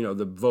they,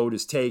 the vote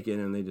is taken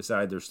and they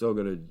decide they're still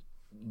going to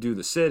do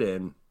the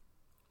sit-in,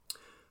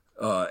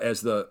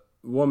 as the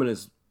woman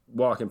is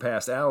walking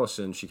past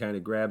Allison, she kind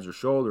of grabs her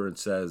shoulder and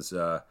says,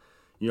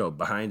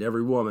 behind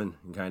every woman,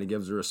 and kind of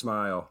gives her a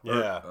smile.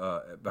 Yeah.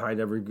 Behind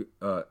every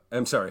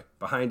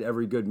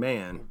good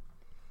man,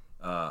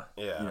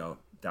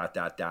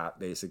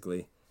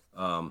 basically.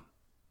 And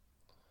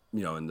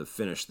to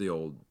finish the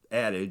old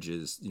adage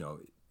is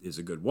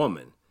a good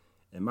woman.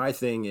 And my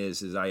thing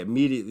is I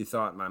immediately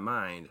thought in my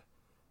mind,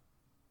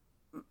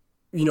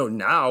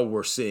 now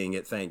we're seeing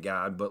it, thank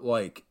God, but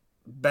like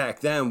back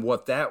then,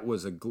 what that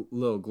was a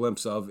little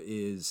glimpse of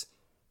is,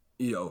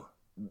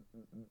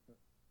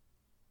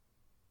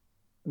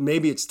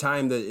 maybe it's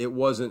time that it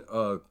wasn't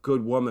a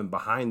good woman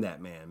behind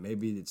that man.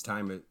 Maybe it's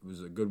time it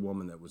was a good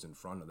woman that was in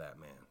front of that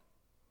man.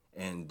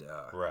 And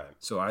right.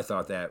 So I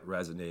thought that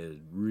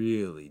resonated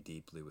really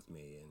deeply with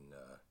me,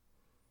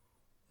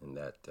 and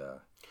that.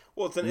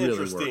 Well, it's an really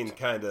interesting worked.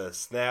 kind of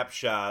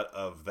snapshot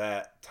of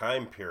that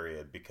time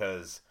period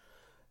because,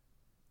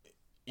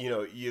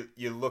 you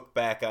look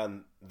back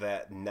on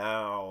that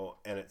now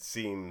and it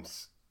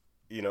seems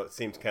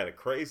kind of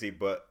crazy,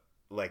 but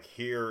like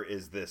here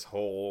is this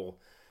whole,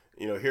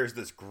 here's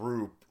this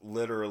group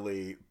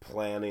literally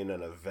planning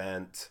an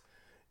event,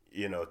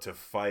 to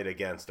fight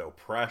against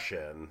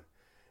oppression.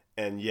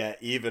 And yet,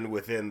 even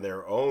within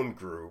their own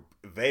group,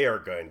 they are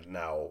going to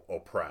now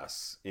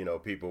oppress,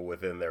 people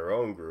within their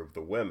own group,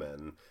 the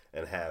women,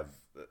 and have,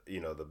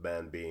 the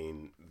men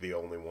being the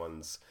only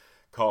ones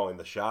calling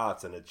the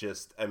shots. And it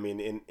just, I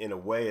mean, in a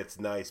way, it's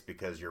nice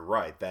because you're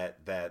right,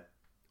 that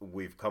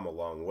we've come a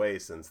long way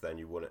since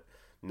then.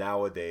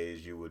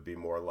 Nowadays, you would be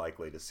more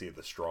likely to see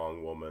the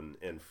strong woman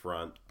in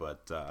front.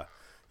 But,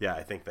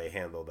 I think they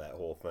handled that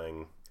whole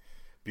thing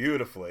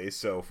beautifully.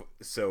 So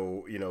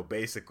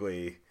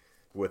basically,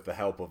 with the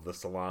help of the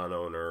salon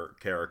owner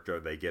character,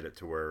 they get it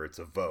to where it's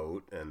a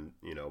vote, and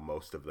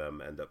most of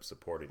them end up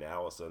supporting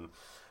Allison.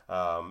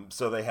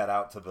 So they head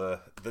out to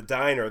the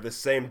diner, the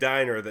same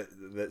diner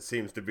that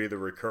seems to be the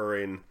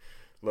recurring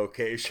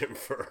location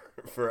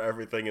for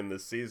everything in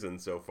this season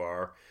so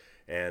far.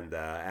 And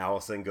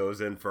Allison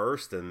goes in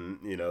first, and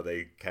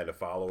they kind of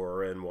follow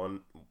her in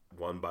one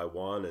by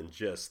one, and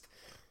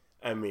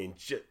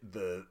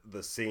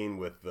the scene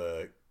with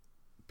the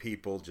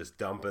people just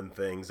dumping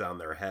things on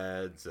their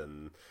heads,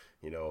 and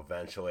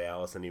eventually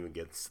Allison even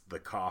gets the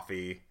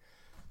coffee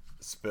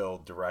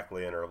spilled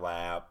directly in her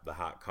lap, the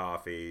hot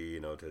coffee,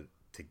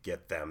 to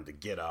get them to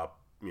get up,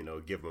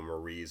 give them a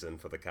reason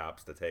for the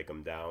cops to take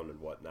them down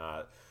and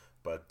whatnot.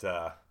 But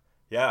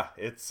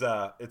it's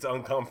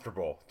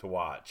uncomfortable to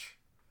watch.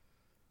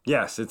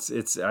 Yes,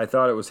 it's I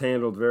thought it was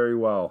handled very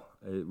well.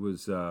 It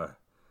was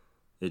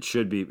it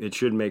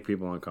should make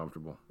people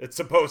uncomfortable. It's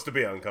supposed to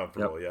be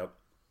uncomfortable. Yep.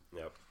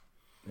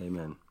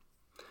 Amen.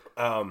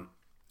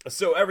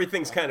 So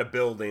everything's kind of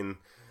building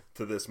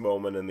to this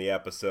moment in the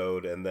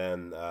episode, and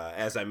then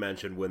as I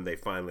mentioned, when they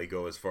finally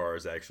go as far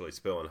as actually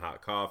spilling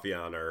hot coffee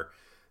on her,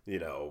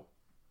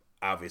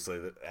 obviously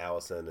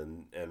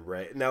Allison and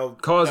Ray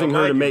causing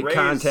her to make Ray's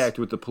contact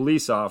with the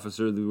police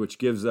officer, which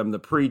gives them the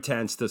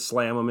pretense to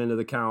slam them into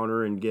the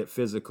counter and get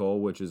physical,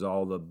 which is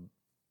all the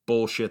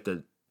bullshit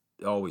that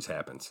always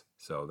happens.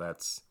 So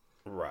that's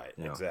right.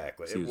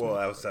 Exactly.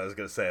 I was going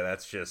to say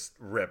that's just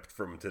ripped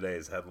from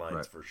today's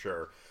headlines for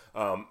sure.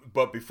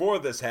 But before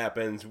this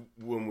happens,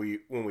 when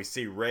we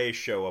see Ray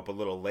show up a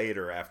little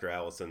later after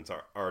Allison's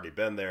already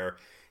been there,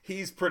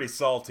 he's pretty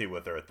salty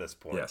with her at this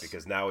point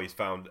because now he's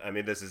found. I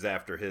mean, this is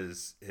after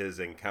his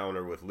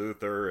encounter with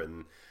Luther,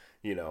 and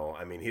he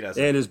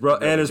doesn't. And his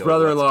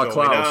brother-in-law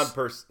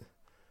Klaus.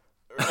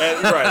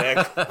 Right,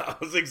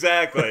 Klaus,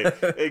 exactly.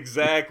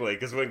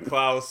 Because when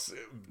Klaus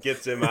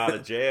gets him out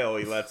of jail,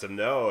 he lets him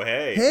know,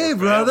 "Hey,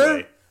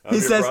 brother." He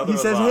says,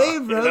 "Hey,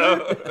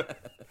 brother."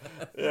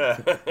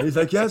 Yeah. He's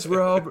like, "Yes,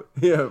 we're all."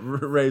 Yeah,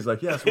 Ray's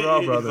like, "Yes, we're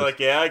all brothers." He's like,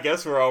 "Yeah, I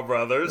guess we're all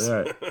brothers."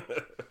 Right.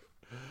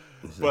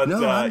 But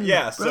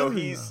like, so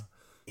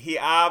he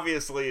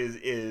obviously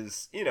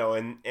is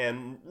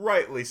and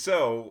rightly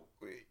so,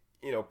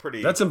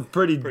 pretty. That's some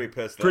pretty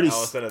pissed at pretty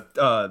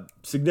Allison.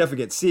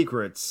 significant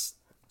secrets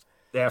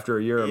after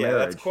a year of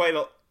marriage. That's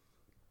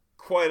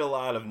quite a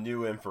lot of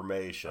new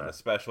information,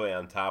 especially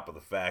on top of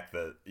the fact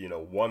that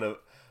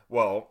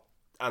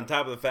on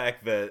top of the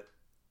fact that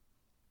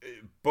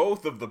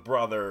both of the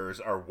brothers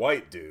are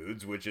white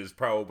dudes, which is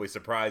probably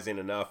surprising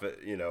enough,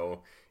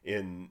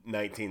 in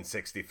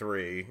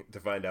 1963 to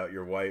find out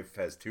your wife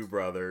has two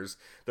brothers.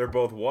 They're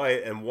both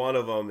white, and one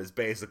of them is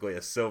basically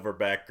a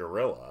silverback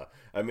gorilla.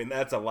 I mean,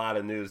 that's a lot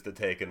of news to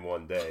take in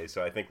one day.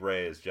 So I think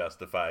Ray is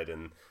justified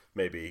in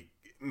maybe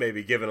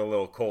giving a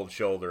little cold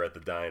shoulder at the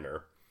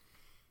diner.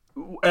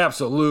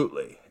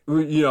 Absolutely.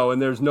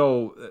 And there's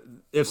no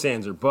ifs,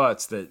 ands, or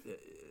buts that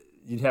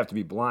you'd have to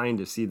be blind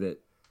to see that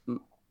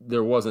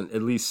there wasn't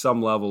at least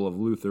some level of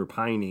Luther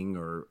pining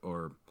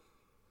or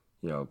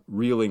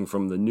reeling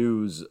from the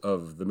news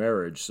of the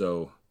marriage.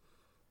 So,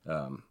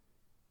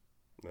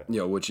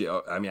 which,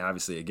 I mean,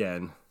 obviously,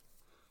 again,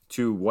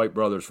 two white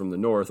brothers from the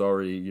North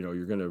already,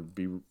 you're going to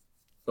be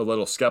a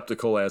little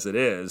skeptical as it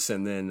is.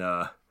 And then,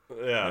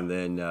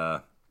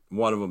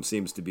 one of them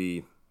seems to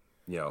be,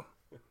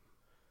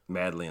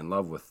 madly in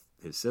love with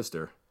his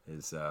sister.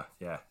 It's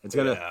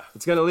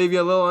gonna leave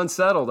you a little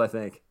unsettled, I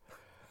think.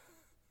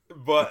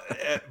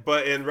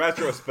 But in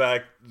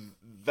retrospect,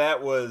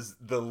 that was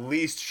the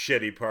least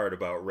shitty part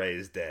about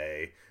Ray's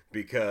day,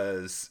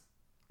 because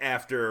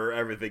after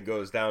everything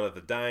goes down at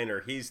the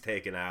diner, he's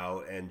taken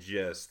out and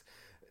just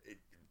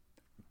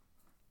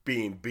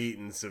being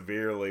beaten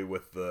severely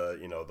with the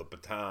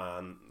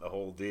baton, the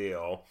whole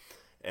deal.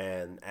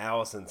 And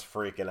Allison's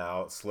freaking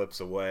out,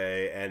 slips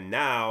away, and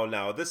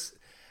now this,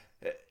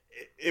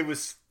 it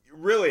was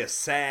really a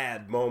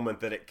sad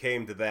moment that it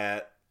came to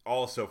that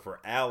also for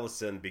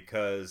Allison,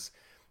 because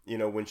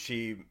when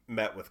she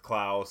met with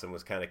Klaus and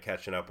was kind of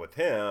catching up with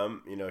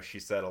him, she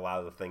said a lot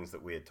of the things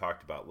that we had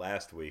talked about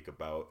last week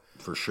about,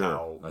 for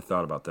sure, I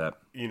thought about that.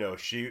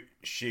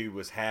 She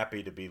was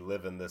happy to be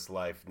living this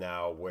life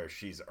now where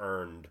she's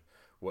earned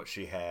what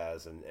she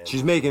has, and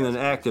she's making an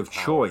active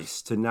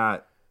choice to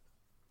not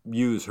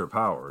use her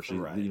power.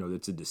 Right.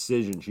 It's a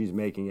decision she's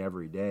making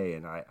every day,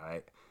 and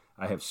I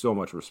have so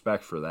much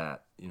respect for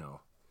that,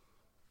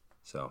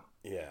 So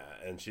yeah,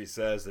 and she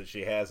says that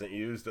she hasn't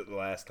used it. The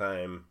last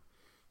time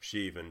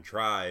she even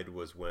tried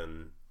was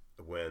when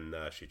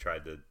she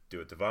tried to do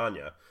it to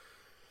Vanya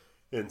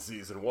in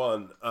season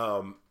 1.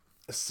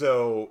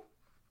 So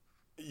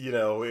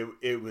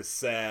it was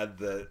sad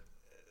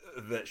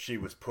that she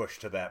was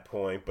pushed to that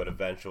point, but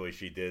eventually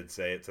she did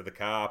say it to the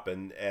cop,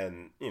 and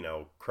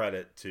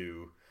credit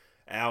to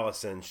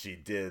Allison, she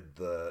did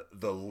the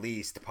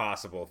least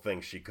possible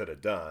thing she could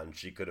have done.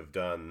 She could have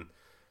done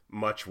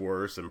much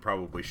worse, and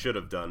probably should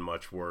have done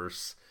much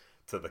worse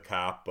to the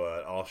cop,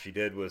 but all she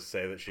did was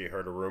say that she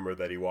heard a rumor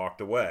that he walked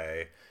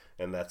away,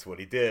 and that's what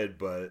he did.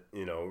 But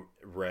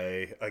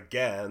Ray,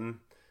 again,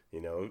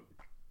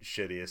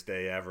 shittiest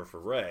day ever for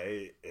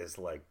Ray, is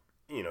like,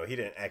 he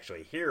didn't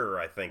actually hear her,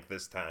 I think,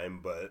 this time,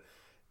 but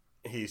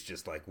he's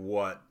just like,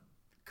 what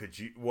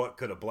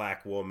could a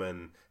black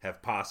woman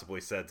have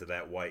possibly said to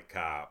that white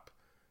cop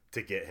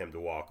to get him to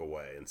walk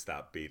away and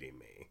stop beating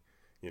me?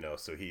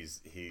 So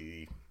he's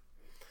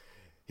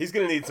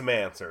going to need some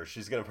answers.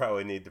 She's going to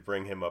probably need to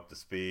bring him up to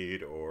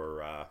speed,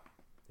 or I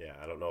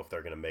don't know if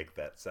they're going to make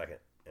that second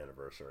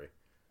anniversary.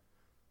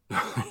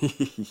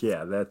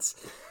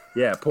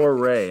 Poor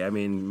Ray. I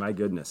mean, my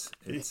goodness.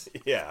 It's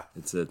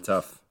a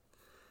tough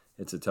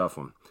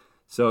one.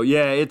 So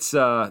it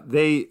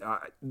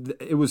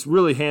was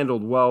really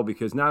handled well,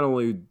 because not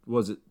only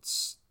was it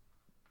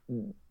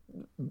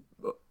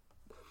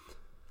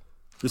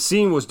the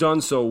scene was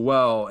done so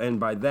well, and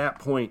by that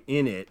point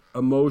in it,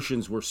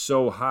 emotions were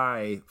so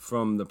high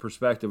from the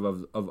perspective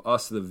of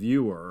us, the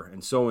viewer,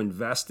 and so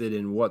invested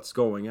in what's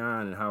going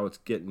on and how it's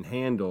getting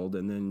handled.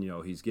 And then,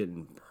 he's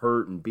getting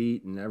hurt and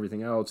beat and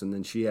everything else. And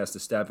then she has to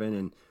step in,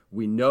 and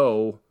we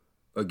know,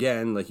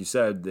 again, like you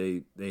said,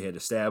 they had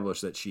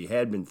established that she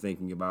had been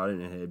thinking about it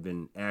and had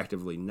been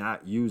actively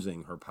not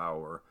using her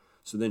power.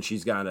 So then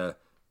she's got to,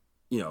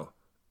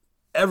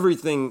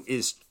 everything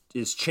is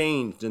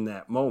changed in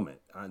that moment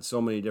on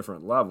so many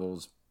different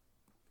levels,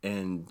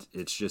 and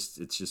it's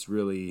just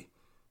really,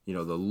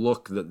 the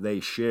look that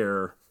they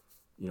share,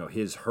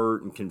 his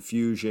hurt and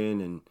confusion,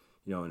 and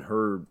and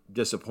her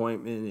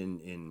disappointment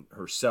in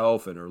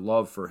herself and her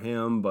love for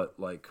him, but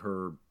like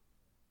her,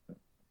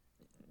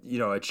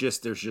 it's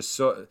just, there's just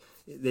so,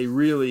 they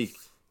really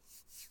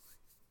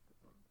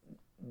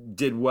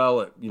did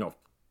well at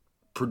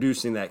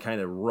producing that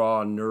kind of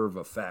raw nerve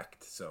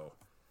effect. So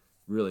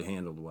really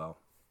handled well.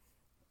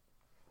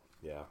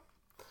 Yeah.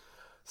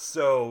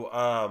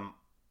 So,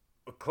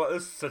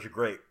 this is such a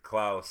great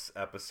Klaus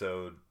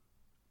episode.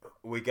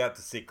 We got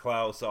to see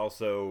Klaus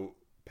also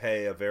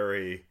pay a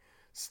very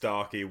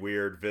stalky,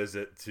 weird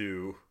visit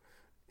to,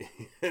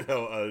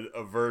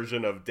 a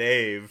version of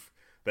Dave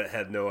that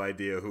had no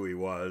idea who he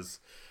was.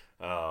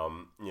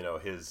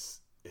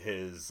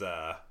 His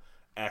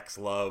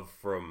ex-love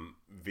from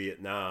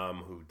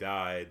Vietnam who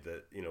died,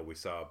 that, we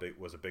saw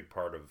was a big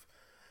part of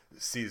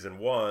season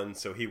 1,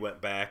 so he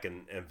went back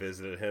and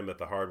visited him at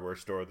the hardware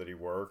store that he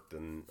worked,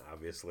 and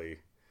obviously,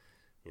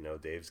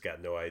 Dave's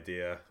got no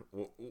idea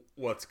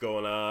what's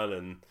going on,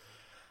 and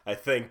I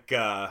think,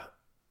 I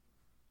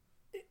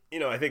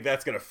think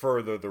that's going to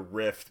further the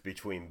rift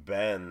between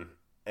Ben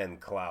and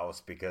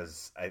Klaus,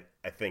 because I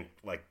think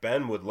like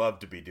Ben would love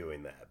to be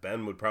doing that.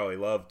 Ben would probably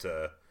love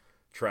to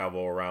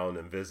travel around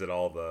and visit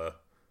all the,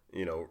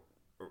 you know,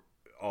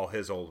 all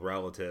his old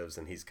relatives,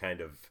 and he's kind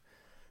of,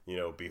 you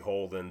know,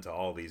 beholden to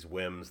all these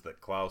whims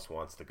that Klaus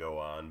wants to go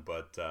on.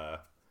 But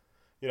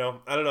you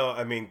know, I don't know.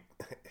 I mean,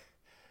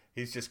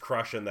 he's just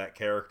crushing that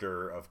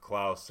character of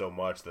Klaus so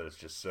much that it's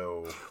just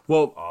so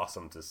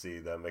awesome to see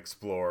them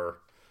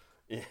explore.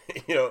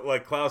 You know,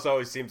 like Klaus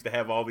always seems to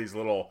have all these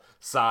little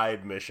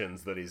side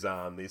missions that he's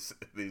on,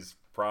 these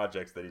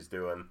projects that he's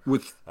doing.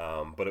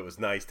 But it was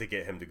nice to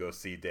get him to go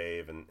see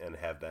Dave and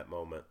have that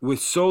moment. With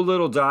so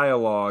little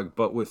dialogue,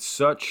 but with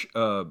such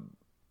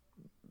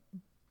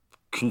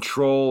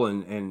control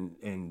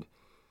and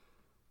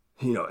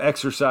you know,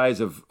 exercise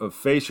of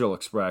facial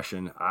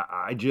expression,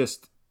 I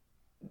just,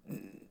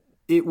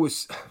 it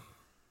was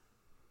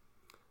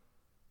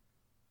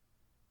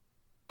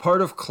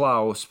part of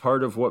Klaus,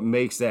 part of what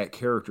makes that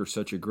character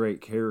such a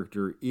great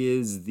character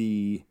is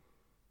the,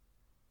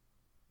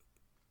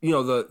 you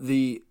know,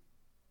 the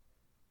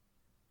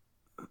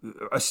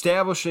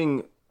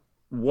establishing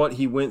what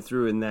he went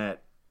through in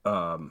that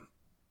tomb,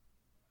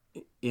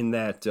 in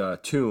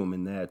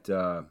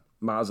that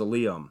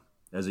mausoleum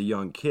as a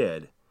young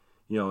kid,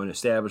 you know, and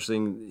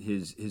establishing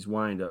his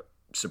wanting to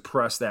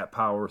suppress that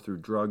power through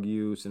drug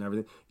use and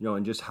everything, you know,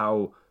 and just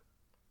how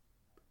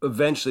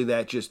eventually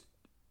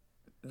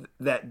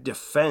that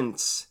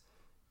defense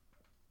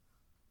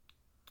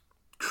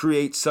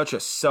creates such a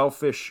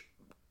selfish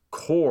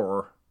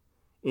core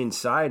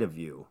inside of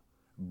you,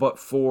 but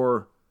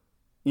for,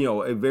 you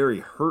know, a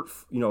very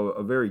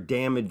a very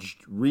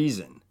damaged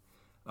reason.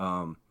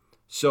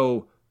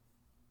 So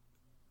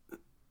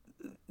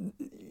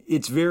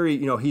it's very,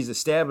 you know,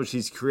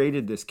 he's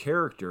created this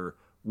character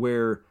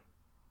where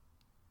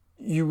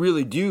you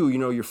really do, you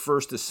know, your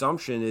first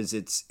assumption is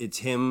it's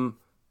him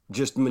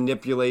just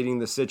manipulating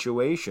the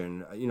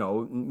situation, you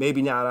know,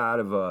 maybe not out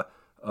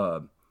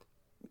of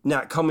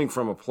not coming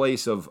from a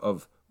place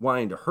of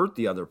wanting to hurt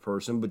the other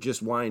person, but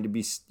just wanting to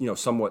be, you know,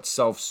 somewhat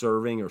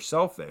self-serving or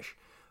selfish.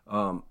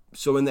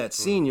 So in that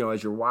scene, you know,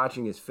 as you're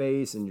watching his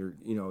face and you're,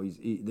 you know,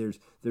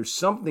 there's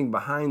something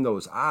behind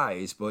those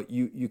eyes, but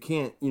you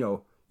can't, you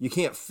know, you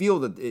can't feel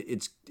that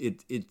it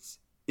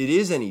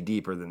is any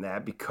deeper than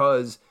that,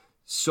 because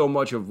so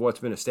much of what's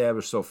been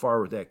established so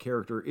far with that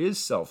character is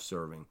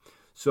self-serving.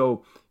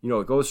 So, you know,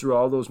 it goes through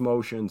all those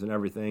motions and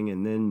everything.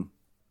 And then,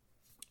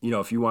 you know,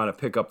 if you want to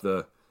pick up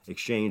the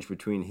exchange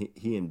between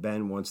he and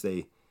Ben once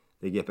they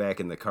get back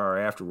in the car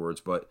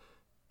afterwards. But,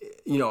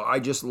 you know, I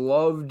just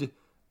loved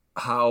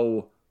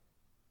how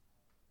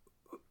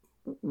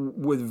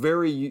with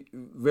very,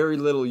 very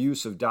little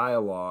use of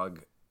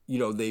dialogue, you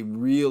know, they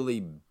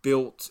really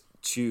built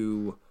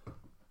to,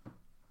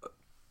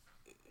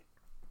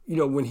 you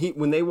know, when he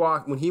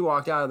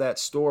walked out of that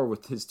store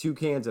with his 2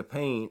 cans of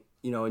paint,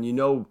 you know, and you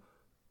know,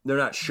 they're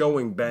not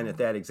showing Ben at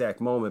that exact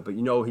moment, but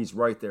you know he's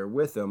right there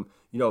with him.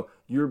 You know,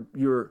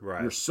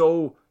 you're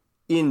so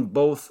in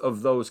both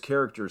of those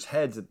characters'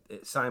 heads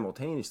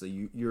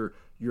simultaneously.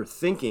 You're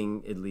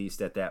thinking, at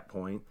least at that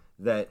point,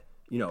 that,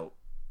 you know,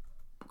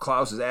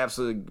 Klaus is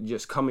absolutely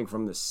just coming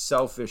from this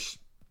selfish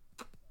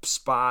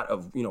spot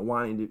of, you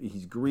know,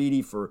 he's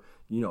greedy for,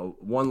 you know,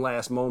 one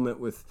last moment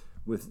with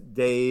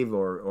Dave,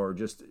 or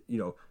just, you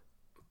know,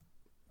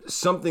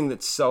 something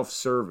that's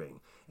self-serving.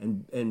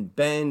 And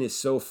Ben is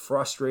so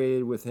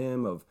frustrated with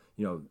him of,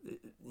 you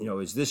know,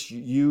 is this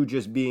you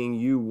just being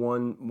you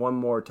one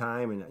more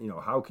time? And, you know,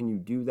 how can you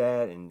do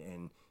that?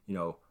 And you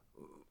know,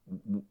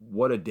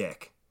 what a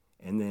dick.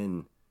 And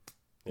then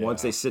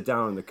once they sit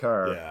down in the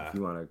car, if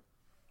you want to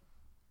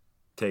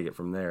take it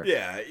from there.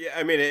 Yeah.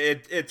 I mean,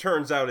 it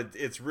turns out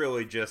it's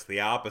really just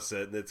the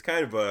opposite. And it's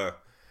kind of a,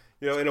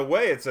 you know, in a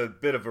way, it's a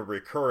bit of a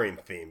recurring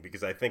theme,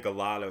 because I think a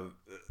lot of,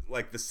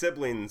 like, the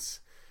siblings,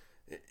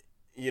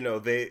 you know,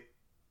 the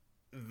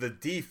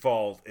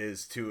default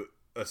is to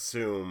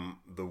assume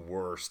the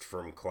worst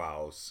from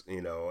Klaus,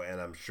 you know, and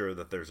I'm sure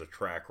that there's a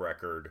track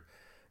record,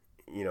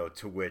 you know,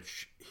 to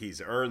which he's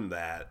earned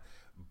that.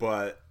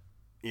 But,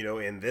 you know,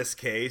 in this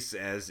case,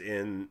 as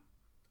in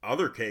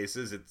other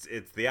cases,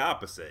 it's the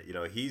opposite. You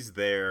know, he's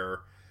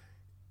there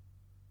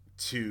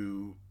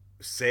to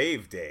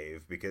save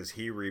Dave because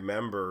he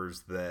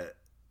remembers that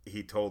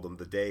he told him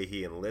the day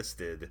he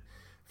enlisted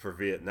for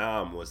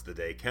Vietnam was the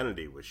day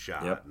Kennedy was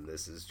shot, and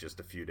this is just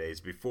a few days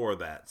before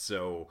that.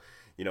 So,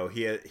 you know,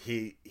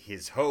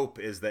 his hope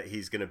is that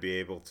he's going to be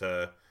able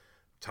to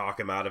talk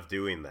him out of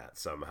doing that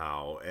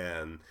somehow.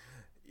 And,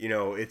 you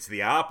know, it's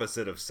the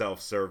opposite of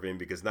self-serving,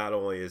 because not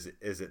only is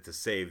it to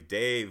save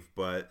Dave,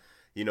 but,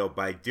 you know,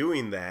 by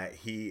doing that,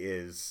 he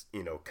is,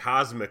 you know,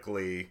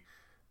 cosmically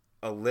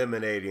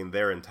eliminating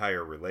their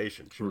entire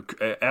relationship.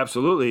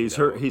 Absolutely.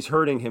 He's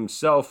hurting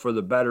himself for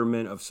the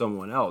betterment of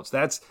someone else.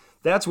 That's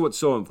what's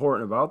so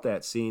important about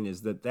that scene,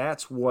 is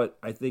that's what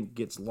I think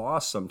gets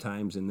lost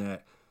sometimes in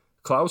that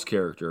Klaus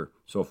character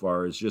so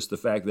far, is just the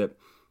fact that,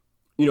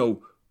 you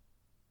know,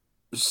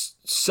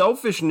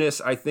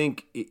 selfishness, I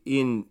think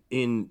in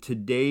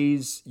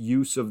today's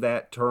use of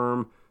that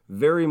term,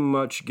 very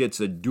much gets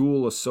a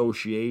dual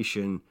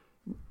association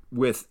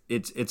with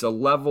it's a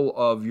level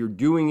of you're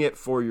doing it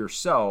for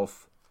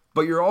yourself,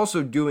 but you're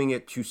also doing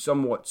it to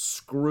somewhat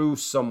screw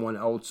someone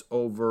else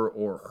over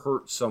or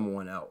hurt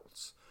someone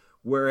else.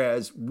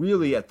 Whereas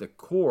really at the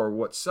core,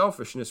 what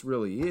selfishness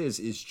really is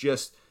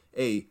just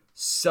a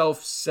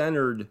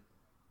self-centeredness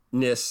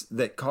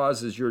that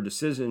causes your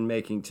decision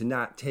making to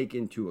not take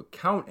into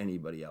account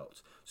anybody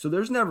else. So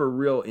there's never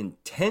real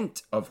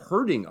intent of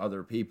hurting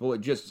other people.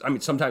 It just, I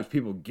mean, sometimes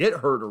people get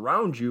hurt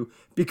around you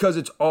because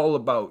it's all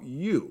about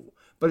you.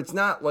 But it's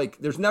not like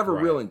there's never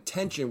real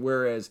intention,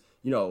 whereas,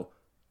 you know,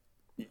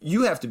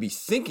 you have to be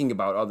thinking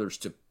about others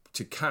to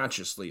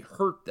consciously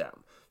hurt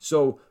them.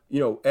 So, you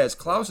know, as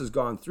Klaus has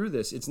gone through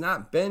this, it's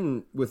not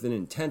been with an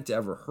intent to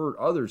ever hurt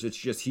others. It's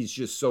just he's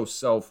just so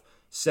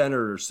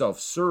self-centered or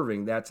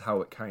self-serving. That's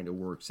how it kind of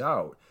works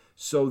out.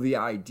 So the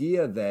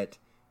idea that,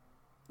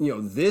 you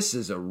know, this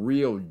is a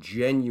real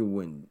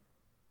genuine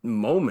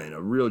moment,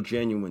 a real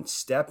genuine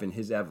step in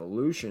his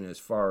evolution as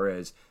far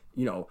as,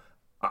 you know,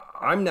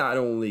 I'm not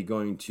only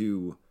going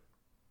to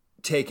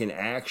take an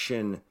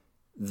action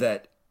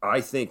that I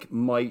think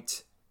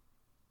might,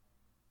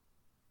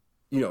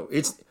 you know,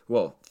 it's,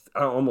 well,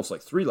 almost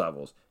like 3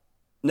 levels.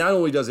 Not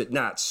only does it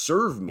not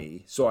serve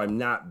me, so I'm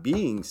not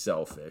being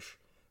selfish,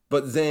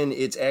 but then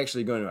it's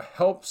actually going to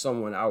help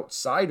someone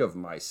outside of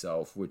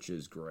myself, which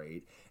is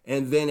great.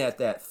 And then at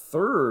that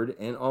third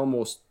and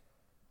almost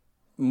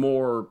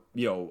more,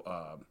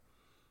 a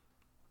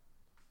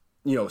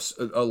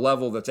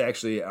level that's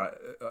actually a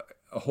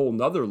whole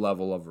nother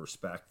level of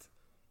respect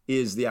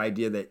is the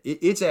idea that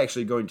it's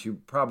actually going to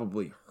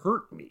probably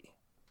hurt me.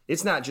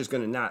 It's not just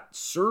going to not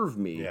serve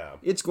me. Yeah.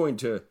 It's going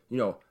to, you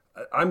know,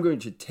 I'm going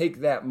to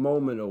take that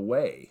moment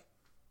away.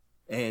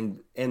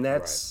 And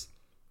that's,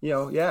 you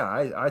know, yeah,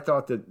 I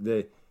thought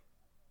that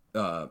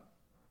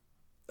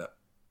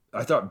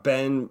I thought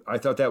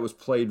that was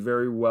played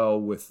very well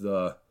with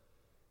the,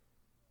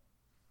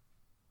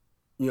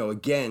 you know,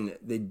 again,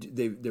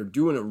 they're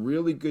doing a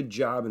really good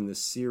job in this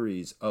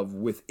series of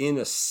within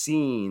a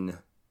scene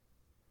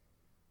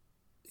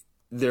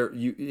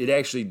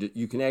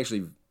you can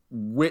actually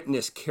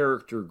witness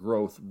character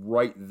growth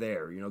right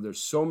there. You know, there's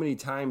so many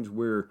times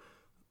where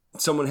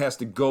someone has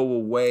to go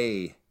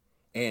away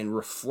and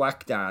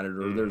reflect on it,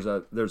 or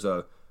there's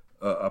a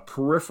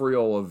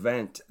peripheral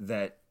event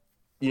that,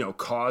 you know,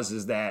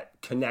 causes that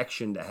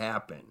connection to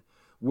happen.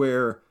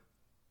 Where,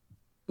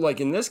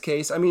 like in this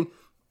case, I mean,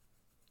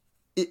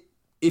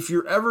 if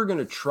you're ever going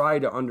to try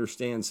to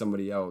understand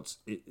somebody else,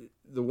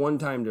 the one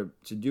time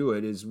to do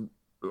it is,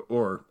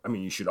 or, I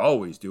mean, you should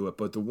always do it,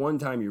 but the one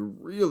time you're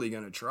really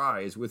going to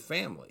try is with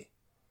family.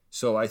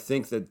 So I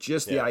think that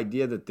just the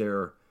idea that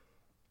they're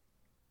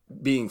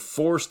being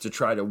forced to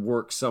try to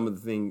work some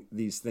of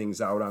these things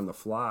out on the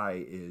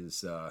fly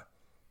is,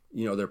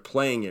 you know, they're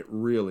playing it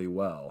really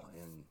well.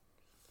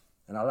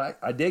 And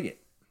I dig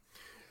it.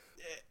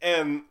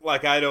 And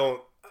like, I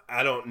don't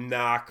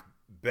knock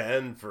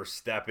Ben for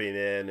stepping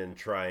in and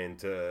trying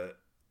to,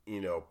 you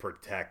know,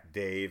 protect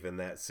Dave in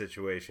that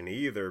situation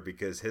either,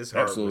 because his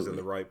heart was in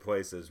the right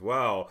place as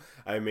well.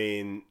 I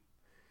mean,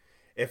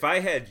 if I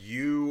had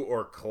you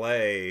or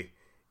Clay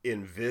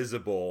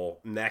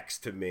invisible next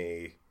to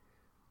me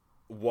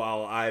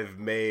while I've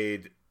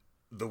made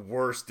the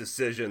worst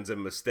decisions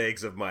and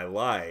mistakes of my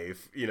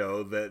life, you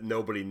know, that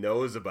nobody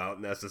knows about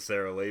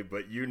necessarily,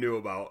 but you knew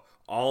about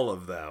all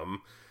of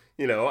them,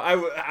 you know,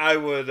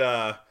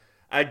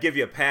 I'd give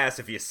you a pass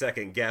if you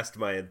second guessed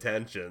my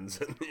intentions.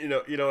 you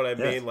know what I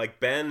mean? Like,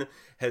 Ben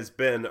has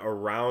been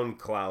around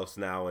Klaus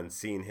now and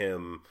seen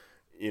him,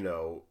 you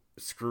know,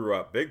 screw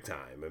up big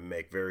time and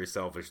make very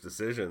selfish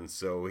decisions.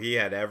 So he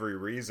had every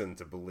reason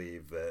to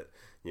believe that,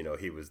 you know,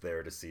 he was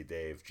there to see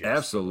Dave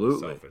just for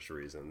selfish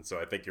reasons. So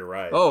I think you're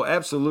right. Oh,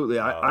 absolutely.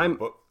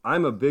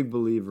 I'm a big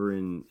believer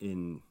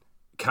in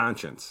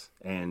conscience,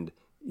 and,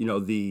 you know,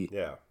 the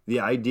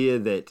idea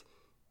that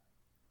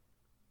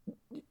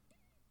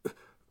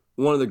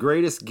one of the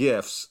greatest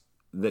gifts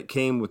that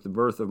came with the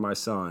birth of my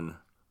son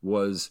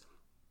was,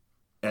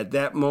 at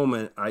that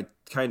moment, I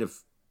kind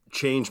of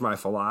changed my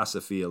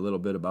philosophy a little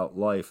bit about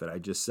life. And I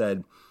just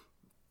said,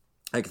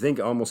 I think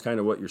almost kind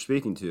of what you're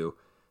speaking to.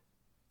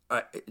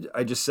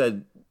 I just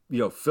said, you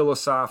know,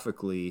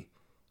 philosophically,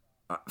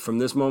 from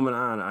this moment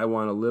on, I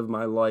want to live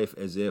my life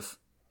as if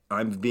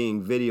I'm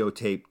being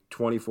videotaped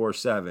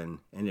 24/7.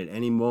 And at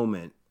any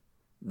moment,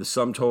 the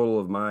sum total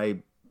of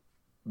my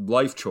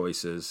life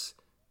choices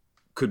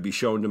could be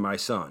shown to my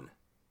son,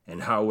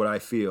 and how would I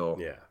feel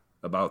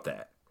about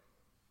that?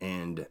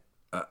 And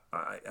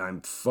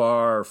I'm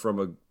far from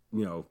a,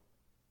 you know,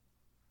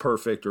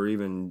 perfect or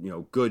even, you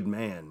know, good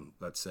man,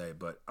 let's say,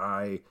 but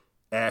I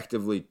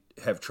actively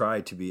have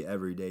tried to be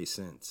every day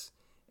since.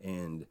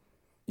 And,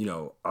 you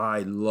know, I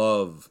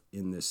love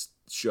in this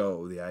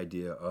show the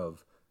idea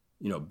of,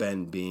 you know,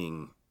 Ben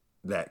being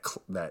that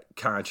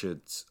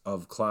conscience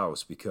of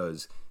Klaus,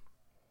 because,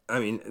 I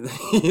mean,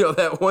 you know,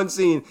 that one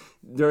scene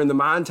during the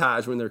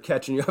montage when they're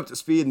catching you up to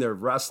speed and they're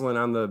wrestling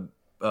on the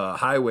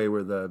highway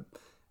where the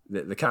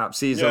the cop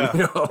sees him,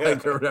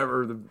 like or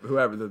whatever,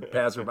 whoever the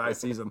passerby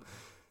sees him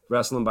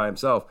wrestling by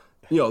himself.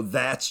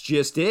 That's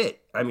just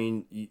it. I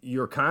mean,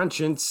 your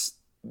conscience.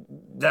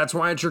 That's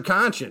why it's your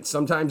conscience.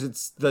 Sometimes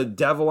it's the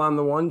devil on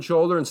the one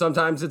shoulder, and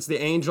sometimes it's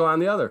the angel on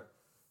the other.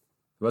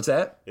 What's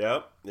that?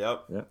 Yep.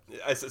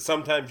 I said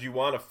sometimes you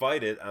want to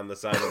fight it on the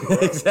side of the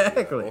road.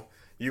 Exactly.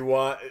 You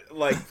want,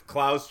 like,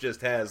 Klaus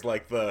just has,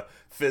 like, the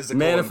physical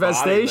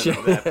manifestation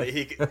that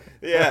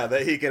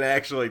he can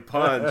actually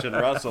punch and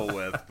wrestle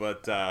with.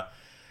 But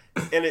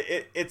and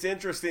it's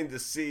interesting to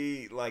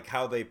see, like,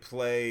 how they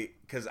play,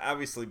 because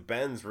obviously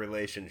Ben's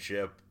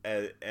relationship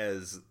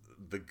as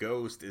the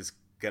Ghost is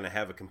going to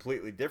have a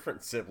completely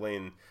different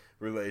sibling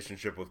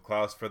relationship with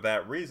Klaus for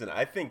that reason.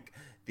 I think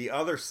the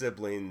other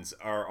siblings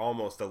are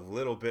almost a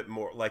little bit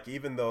more, like,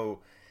 even though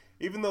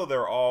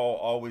they're all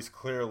always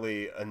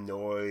clearly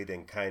annoyed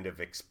and kind of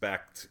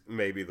expect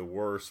maybe the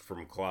worst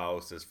from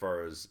Klaus as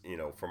far as,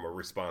 from a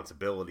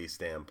responsibility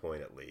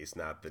standpoint, at least,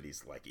 not that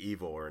he's like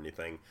evil or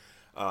anything.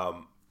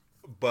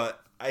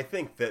 But I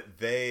think that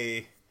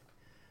they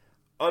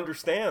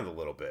understand a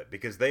little bit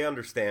because they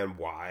understand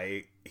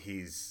why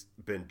he's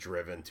been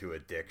driven to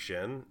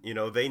addiction.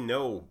 They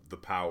know the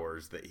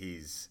powers that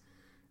he's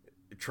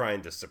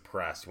trying to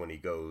suppress when he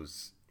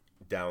goes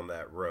down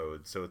that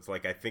road. So it's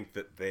like, I think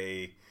that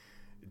they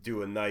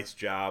do a nice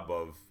job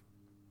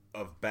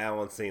of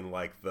balancing,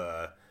 like,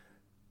 the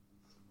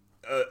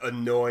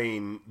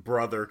annoying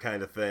brother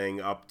kind of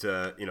thing up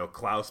to,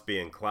 Klaus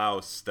being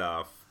Klaus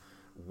stuff,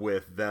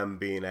 with them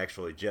being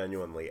actually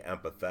genuinely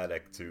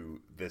empathetic to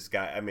this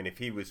guy. I mean, if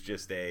he was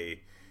just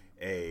a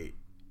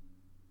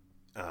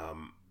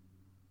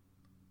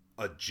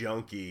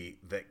junkie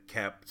that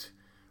kept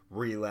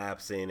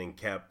relapsing and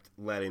kept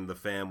letting the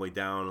family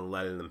down and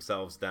letting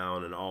themselves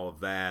down and all of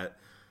that,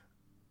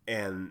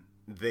 and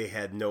they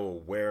had no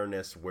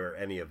awareness where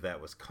any of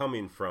that was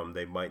coming from,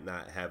 they might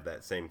not have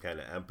that same kind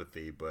of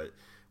empathy. But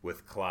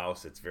with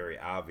Klaus, it's very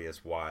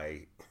obvious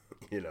why,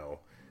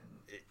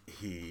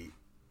 he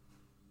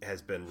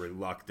has been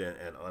reluctant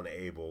and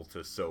unable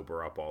to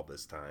sober up all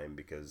this time,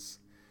 because,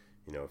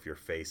 if you're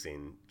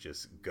facing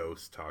just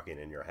ghosts talking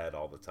in your head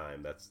all the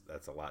time,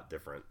 that's a lot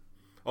different.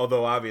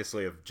 Although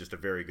obviously just a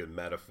very good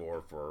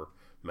metaphor for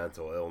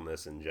mental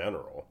illness in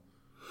general.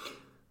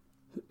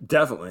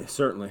 Definitely,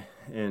 certainly.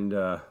 And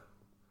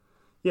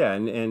yeah,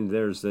 and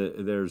there's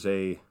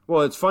a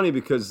well, it's funny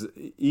because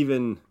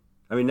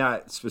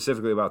not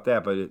specifically about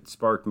that, but it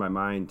sparked my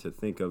mind to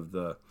think of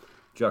the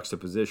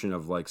juxtaposition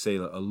of, like, say,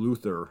 a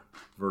Luther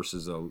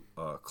versus a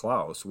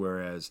Klaus,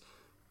 whereas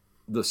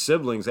the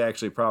siblings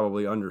actually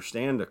probably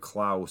understand a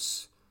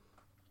Klaus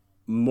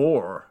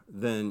more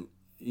than,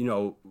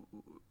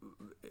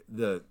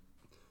 the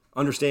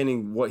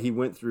understanding what he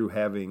went through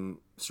having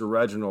Sir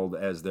Reginald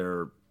as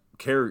their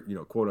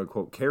quote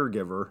unquote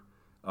caregiver.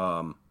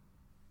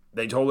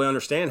 They totally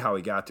understand how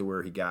he got to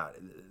where he got.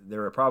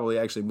 They're probably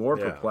actually more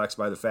perplexed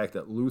by the fact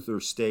that Luther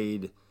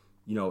stayed,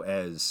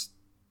 as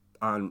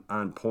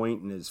on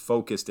point and as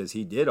focused as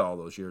he did all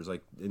those years.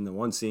 Like in the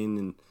one scene,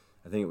 and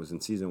I think it was in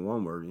season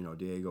 1, where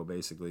Diego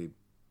basically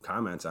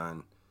comments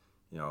on,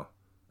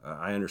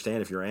 I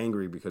understand if you're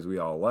angry because we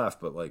all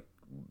left, but, like,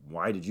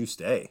 why did you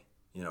stay?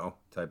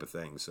 Type of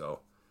thing. So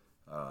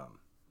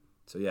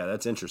yeah,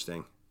 that's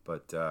interesting.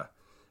 But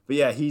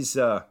yeah, he's.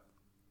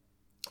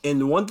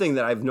 And the one thing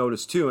that I've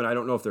noticed too, and I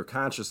don't know if they're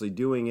consciously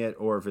doing it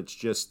or if it's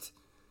just,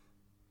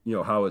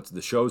 how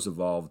the show's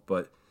evolved,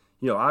 but,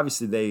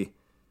 obviously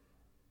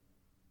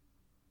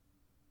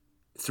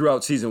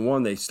throughout season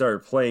 1, they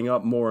started playing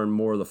up more and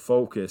more the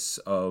focus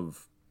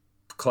of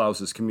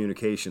Klaus's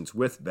communications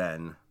with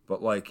Ben.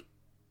 But, like,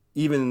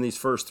 even in these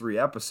first 3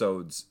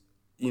 episodes,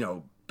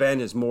 Ben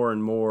is more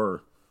and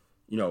more,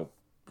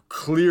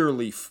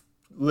 clearly,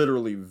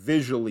 literally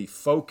visually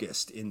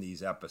focused in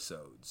these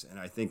episodes. And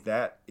I think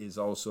that is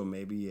also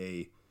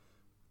maybe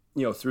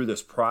through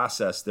this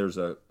process, there's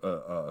a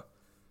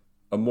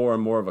more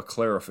and more of a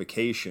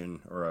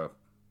clarification, or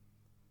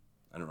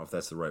I don't know if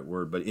that's the right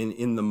word, but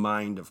in the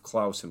mind of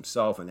Klaus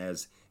himself, and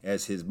as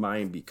his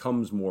mind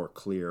becomes more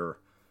clear,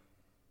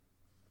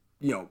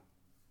 the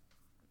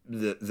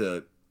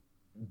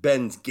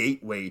Ben's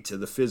gateway to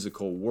the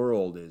physical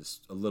world is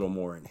a little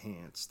more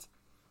enhanced.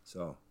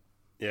 So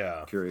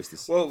yeah, I'm curious to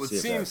see. Well, it would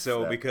seem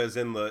so, because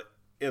in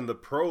the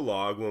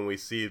prologue, when we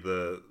see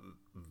the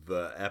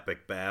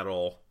epic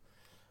battle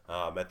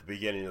at the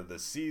beginning of the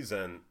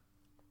season,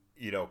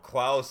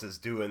 Klaus is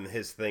doing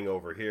his thing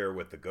over here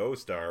with the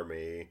Ghost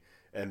Army,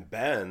 and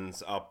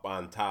Ben's up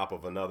on top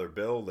of another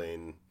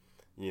building,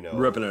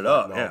 ripping it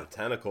up, and all the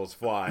tentacles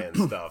fly and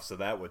stuff. So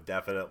that would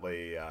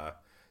definitely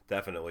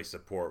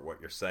support what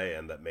you're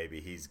saying, that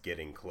maybe he's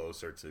getting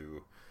closer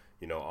to,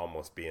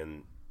 almost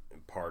being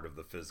part of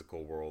the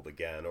physical world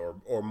again,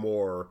 or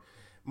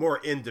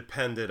more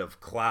independent of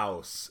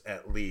Klaus,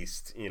 at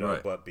least,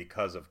 right. But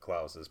because of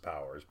Klaus's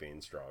powers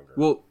being stronger.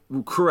 Well,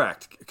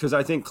 correct, because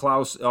I think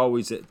Klaus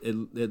always, at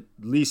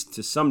least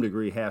to some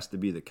degree, has to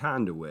be the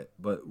conduit.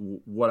 But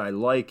what I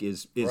like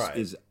is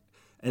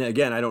and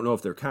again, I don't know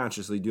if they're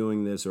consciously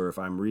doing this or if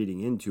I'm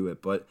reading into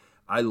it, but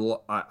I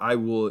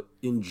will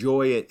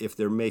enjoy it if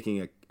they're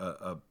making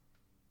a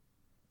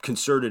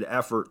concerted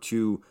effort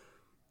to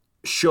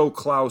show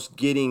Klaus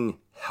getting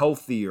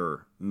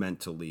healthier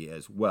mentally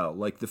as well.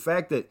 Like the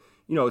fact that,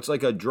 it's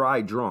like a dry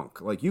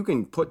drunk. Like you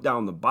can put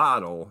down the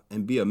bottle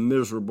and be a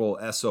miserable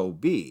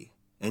SOB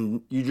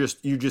and you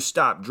just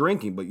stop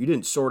drinking, but you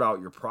didn't sort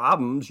out your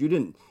problems. You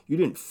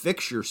didn't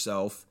fix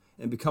yourself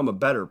and become a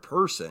better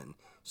person.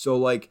 So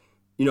like,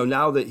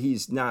 now that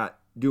he's not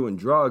doing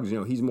drugs,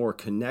 he's more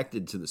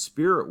connected to the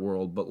spirit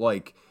world, but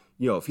like,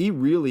 if he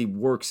really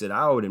works it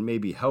out and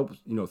maybe helps,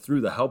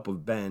 through the help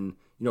of Ben,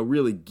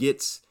 really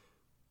gets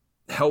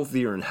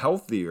healthier and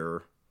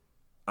healthier,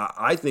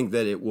 I think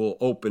that it will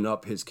open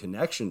up his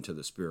connection to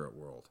the spirit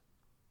world.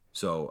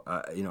 So,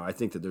 I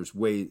think that there's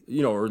way,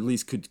 or at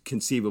least could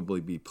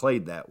conceivably be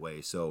played that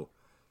way. So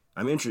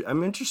I'm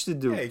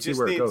interested to see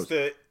where it goes.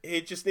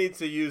 He just needs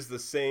to use the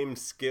same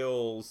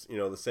skills,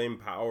 the same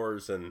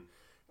powers and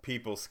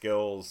people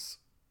skills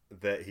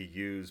that he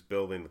used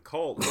building the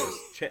cult.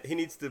 He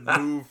needs to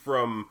move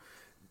from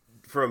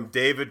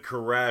David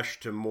Koresh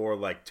to more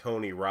like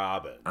Tony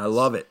Robbins. I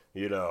love it.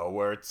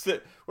 Where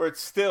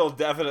it's still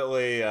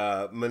definitely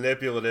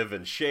manipulative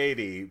and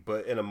shady,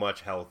 but in a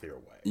much healthier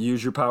way.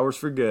 Use your powers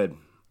for good.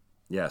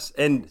 Yes,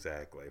 and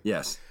exactly.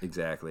 Yes,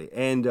 exactly.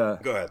 And go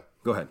ahead.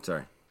 Go ahead.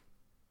 Sorry.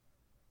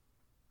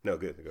 No,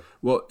 good. Go.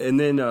 Well, and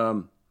then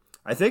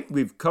I think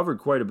we've covered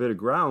quite a bit of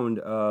ground.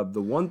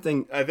 The one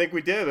thing I think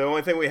we did. The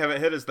only thing we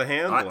haven't hit is the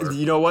handler.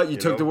 You know what? You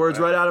took the words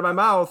right out of my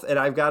mouth, and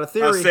I've got a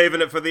theory. I was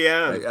saving it for the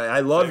end. I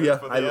love you.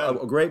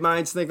 Great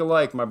minds think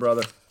alike, my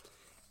brother.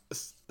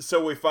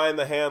 So we find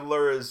the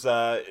handler is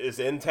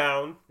in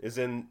town, is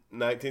in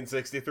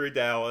 1963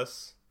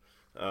 Dallas.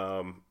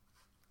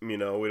 We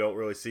don't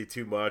really see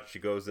too much. She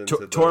goes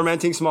into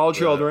tormenting small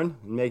children,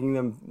 making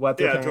them wet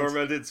their pants. Yeah,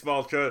 tormented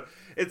small children.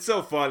 It's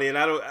so funny, and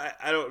I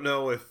don't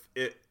know if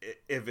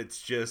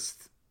it's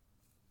just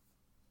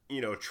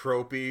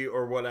tropey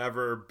or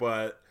whatever,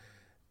 but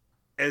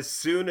as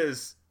soon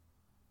as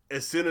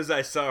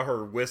I saw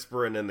her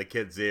whispering in the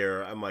kid's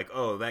ear, I'm like,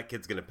 oh, that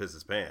kid's gonna piss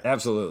his pants.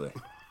 Absolutely.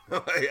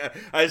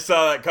 I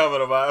saw that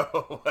coming a mile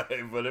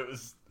away, but it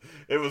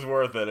was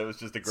worth it. It was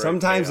just a great.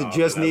 Sometimes it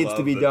just needs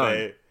to be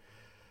done.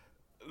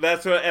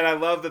 That's what, and I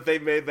love that they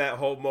made that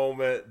whole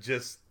moment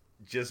just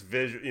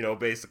visual.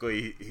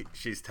 Basically,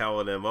 she's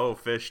telling him, "Oh,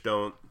 fish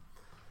don't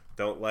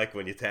like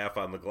when you tap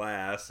on the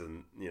glass,"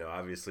 and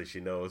obviously she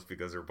knows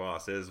because her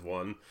boss is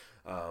one.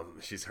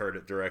 She's heard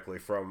it directly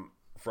from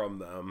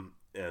them,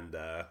 and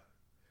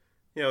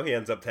he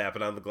ends up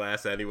tapping on the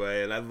glass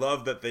anyway. And I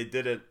love that they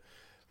didn't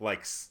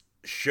like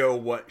show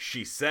what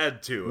she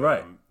said to him.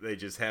 Right. They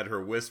just had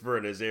her whisper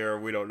in his ear.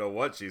 We don't know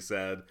what she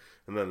said,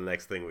 and then the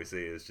next thing we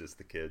see is just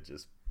the kid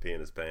just peeing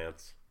his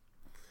pants.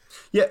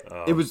 Yeah,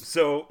 it was.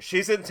 So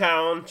she's in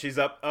town. She's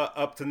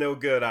up to no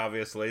good,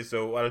 obviously.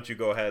 So why don't you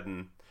go ahead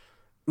and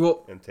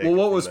take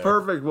what was there.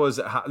 Perfect was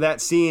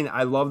that scene.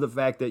 I love the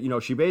fact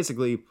that she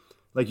basically,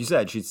 like you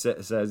said, she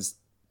says,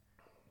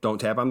 "Don't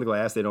tap on the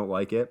glass." They don't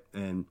like it,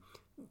 and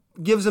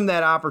gives them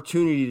that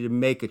opportunity to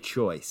make a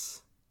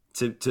choice,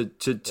 to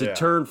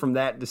turn from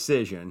that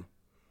decision,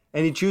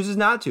 and he chooses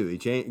not to.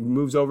 He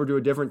moves over to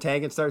a different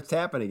tank and starts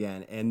tapping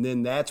again, and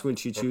then that's when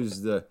she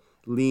chooses to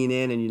lean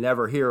in, and you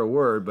never hear a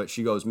word, but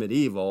she goes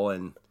medieval,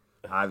 and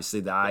obviously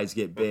the eyes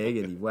get big,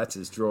 and he wets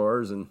his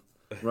drawers and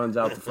runs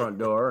out the front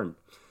door, and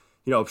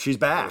she's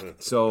back.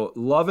 So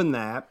loving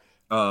that.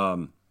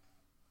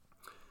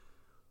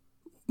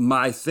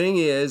 My thing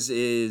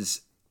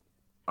is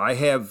I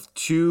have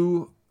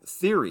two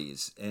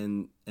theories,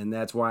 and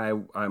that's why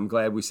I'm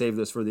glad we saved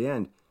this for the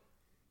end.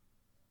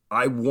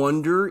 I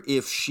wonder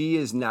if she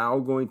is now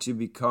going to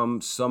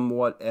become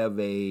somewhat of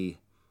an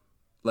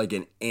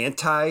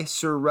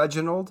anti-Sir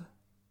Reginald,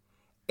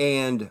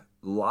 and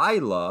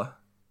Lila,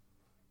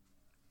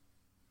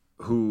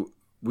 who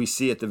we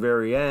see at the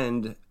very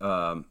end,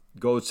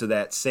 goes to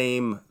that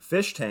same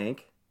fish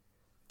tank,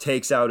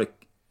 takes out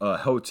a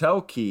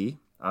hotel key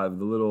out of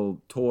the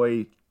little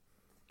toy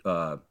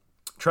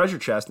treasure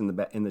chest in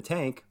the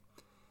tank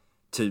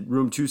to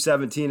room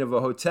 217 of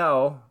a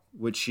hotel,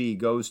 which she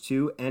goes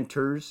to,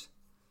 enters,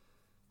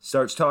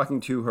 starts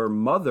talking to her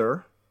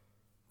mother,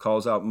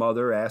 calls out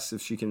mother, asks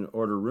if she can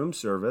order room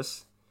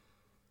service,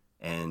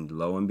 and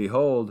lo and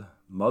behold,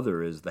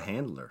 mother is the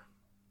handler.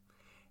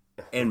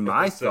 And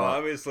my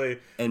thought,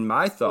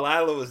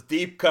 Lila was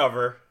deep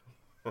cover.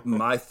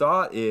 My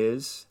thought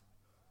is,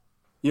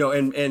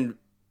 and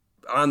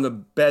on the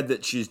bed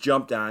that she's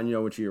jumped on,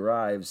 when she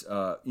arrives,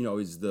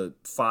 is the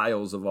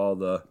files of all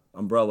the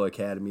Umbrella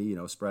Academy,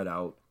 spread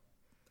out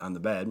on the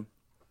bed.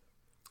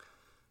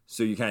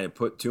 So you kind of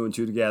put two and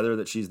two together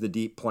that she's the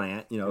deep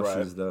plant,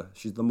 right.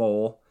 she's the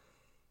mole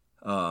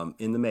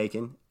in the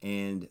making.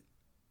 And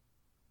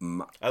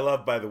I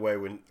love, by the way,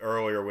 when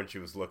she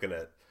was looking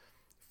at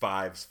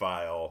Five's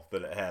file,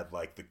 that it had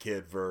like the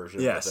kid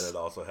version, yes. but then it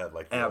also had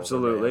like the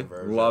absolutely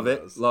version. Love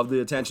it. Love the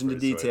attention to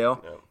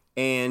detail. Yep.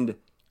 And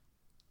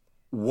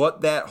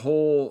what that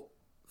whole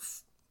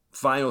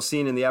final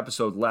scene in the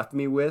episode left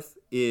me with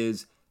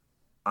is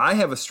I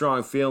have a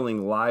strong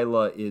feeling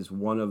Lila is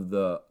one of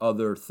the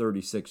other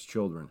 36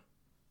 children.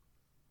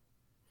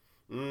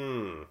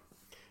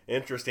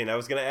 Interesting. I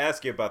was going to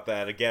ask you about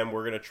that. Again,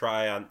 we're going to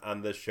try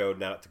on this show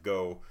not to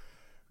go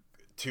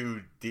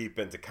too deep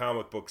into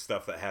comic book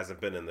stuff that hasn't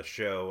been in the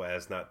show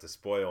as not to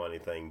spoil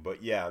anything.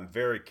 But yeah, I'm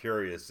very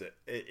curious.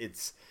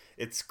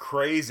 It's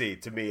crazy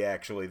to me,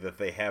 actually, that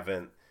they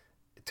haven't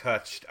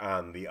touched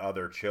on the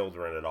other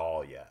children at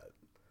all yet.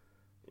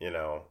 You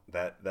know,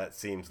 that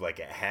seems like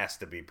it has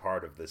to be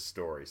part of this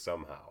story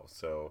somehow.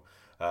 So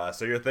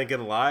you're thinking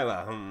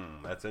Lila.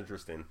 That's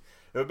interesting.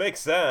 It would make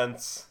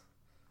sense.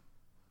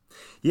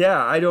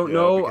 Yeah, I don't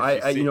know.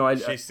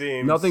 She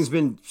seems nothing's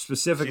been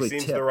specifically. She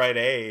seems tipped. the right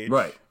age.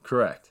 Right.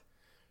 Correct.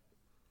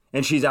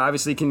 And she's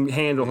obviously can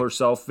handle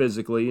herself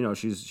physically. You know,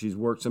 she's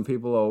worked some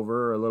people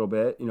over a little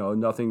bit. You know,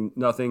 nothing,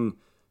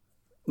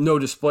 no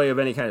display of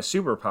any kind of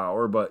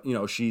superpower. But you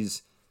know,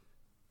 she's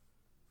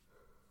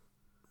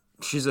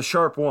a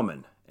sharp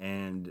woman,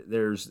 and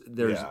there's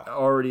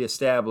already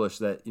established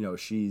that you know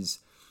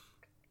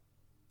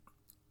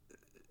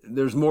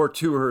there's more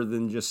to her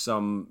than just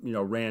some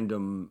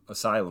random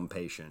asylum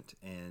patient,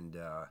 and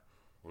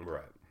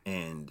right,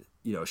 and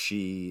you know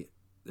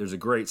there's a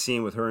great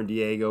scene with her and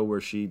Diego where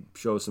she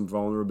shows some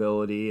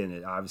vulnerability, and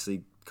it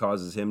obviously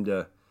causes him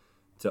to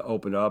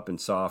open up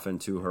and soften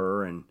to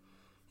her, and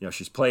you know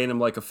she's playing him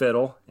like a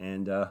fiddle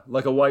and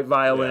like a white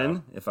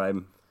violin, if I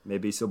may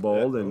be so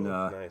bold, and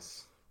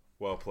nice.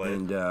 Well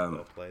played.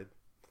 Well played.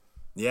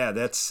 Yeah,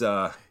 that's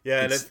and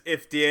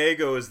if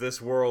Diego is this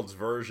world's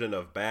version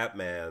of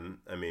Batman,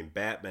 I mean,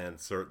 Batman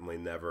certainly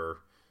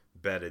never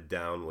bedded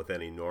down with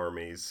any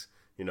normies.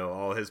 You know,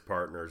 all his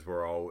partners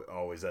were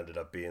always ended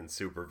up being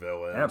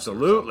supervillains.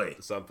 Absolutely,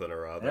 or something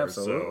or other.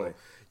 Absolutely. So,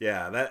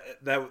 yeah,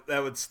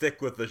 that would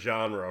stick with the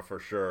genre for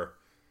sure.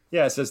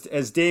 Yeah, so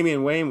as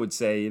Damian Wayne would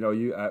say, you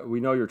know,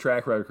 we know your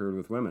track record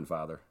with women,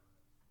 Father.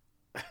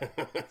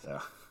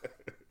 So.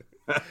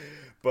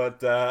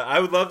 But I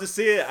would love to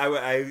see it.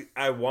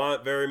 I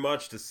want very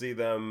much to see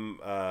them,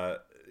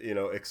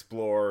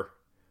 explore,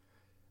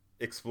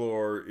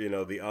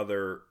 the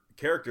other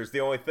characters. The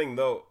only thing,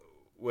 though,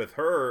 with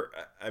her,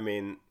 I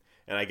mean,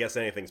 and I guess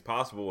anything's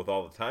possible with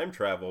all the time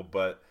travel,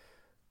 but,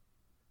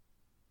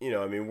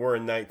 we're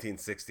in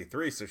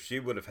 1963, so she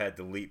would have had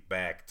to leap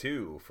back,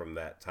 too, from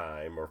that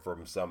time or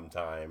from some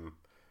time.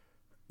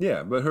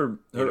 Yeah, but her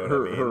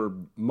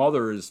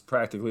mother is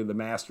practically the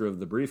master of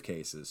the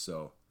briefcases,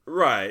 so...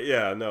 Right,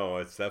 yeah, no,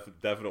 it's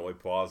definitely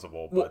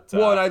plausible. But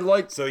what I'd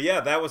like... So, yeah,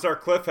 that was our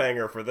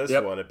cliffhanger for this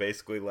one. It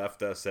basically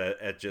left us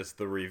at just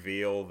the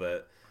reveal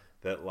that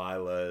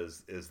Lila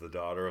is the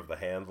daughter of the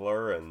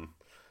handler, and,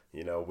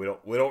 we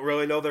don't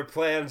really know their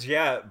plans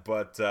yet,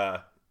 but,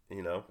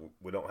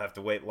 we don't have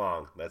to wait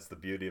long. That's the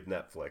beauty of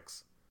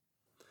Netflix.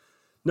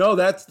 No,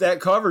 that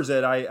covers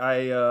it.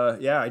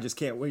 I just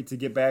can't wait to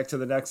get back to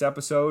the next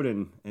episode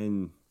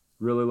and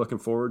really looking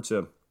forward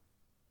to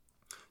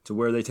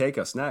where they take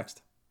us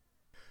next.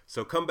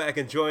 So come back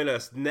and join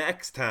us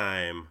next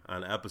time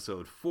on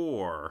episode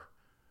 4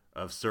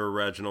 of Sir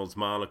Reginald's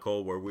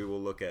Monocle, where we will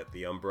look at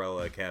the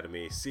Umbrella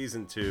Academy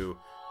Season 2,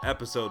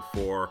 Episode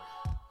 4.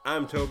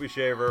 I'm Toby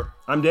Shaver.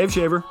 I'm Dave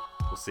Shaver.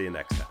 We'll see you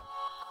next time.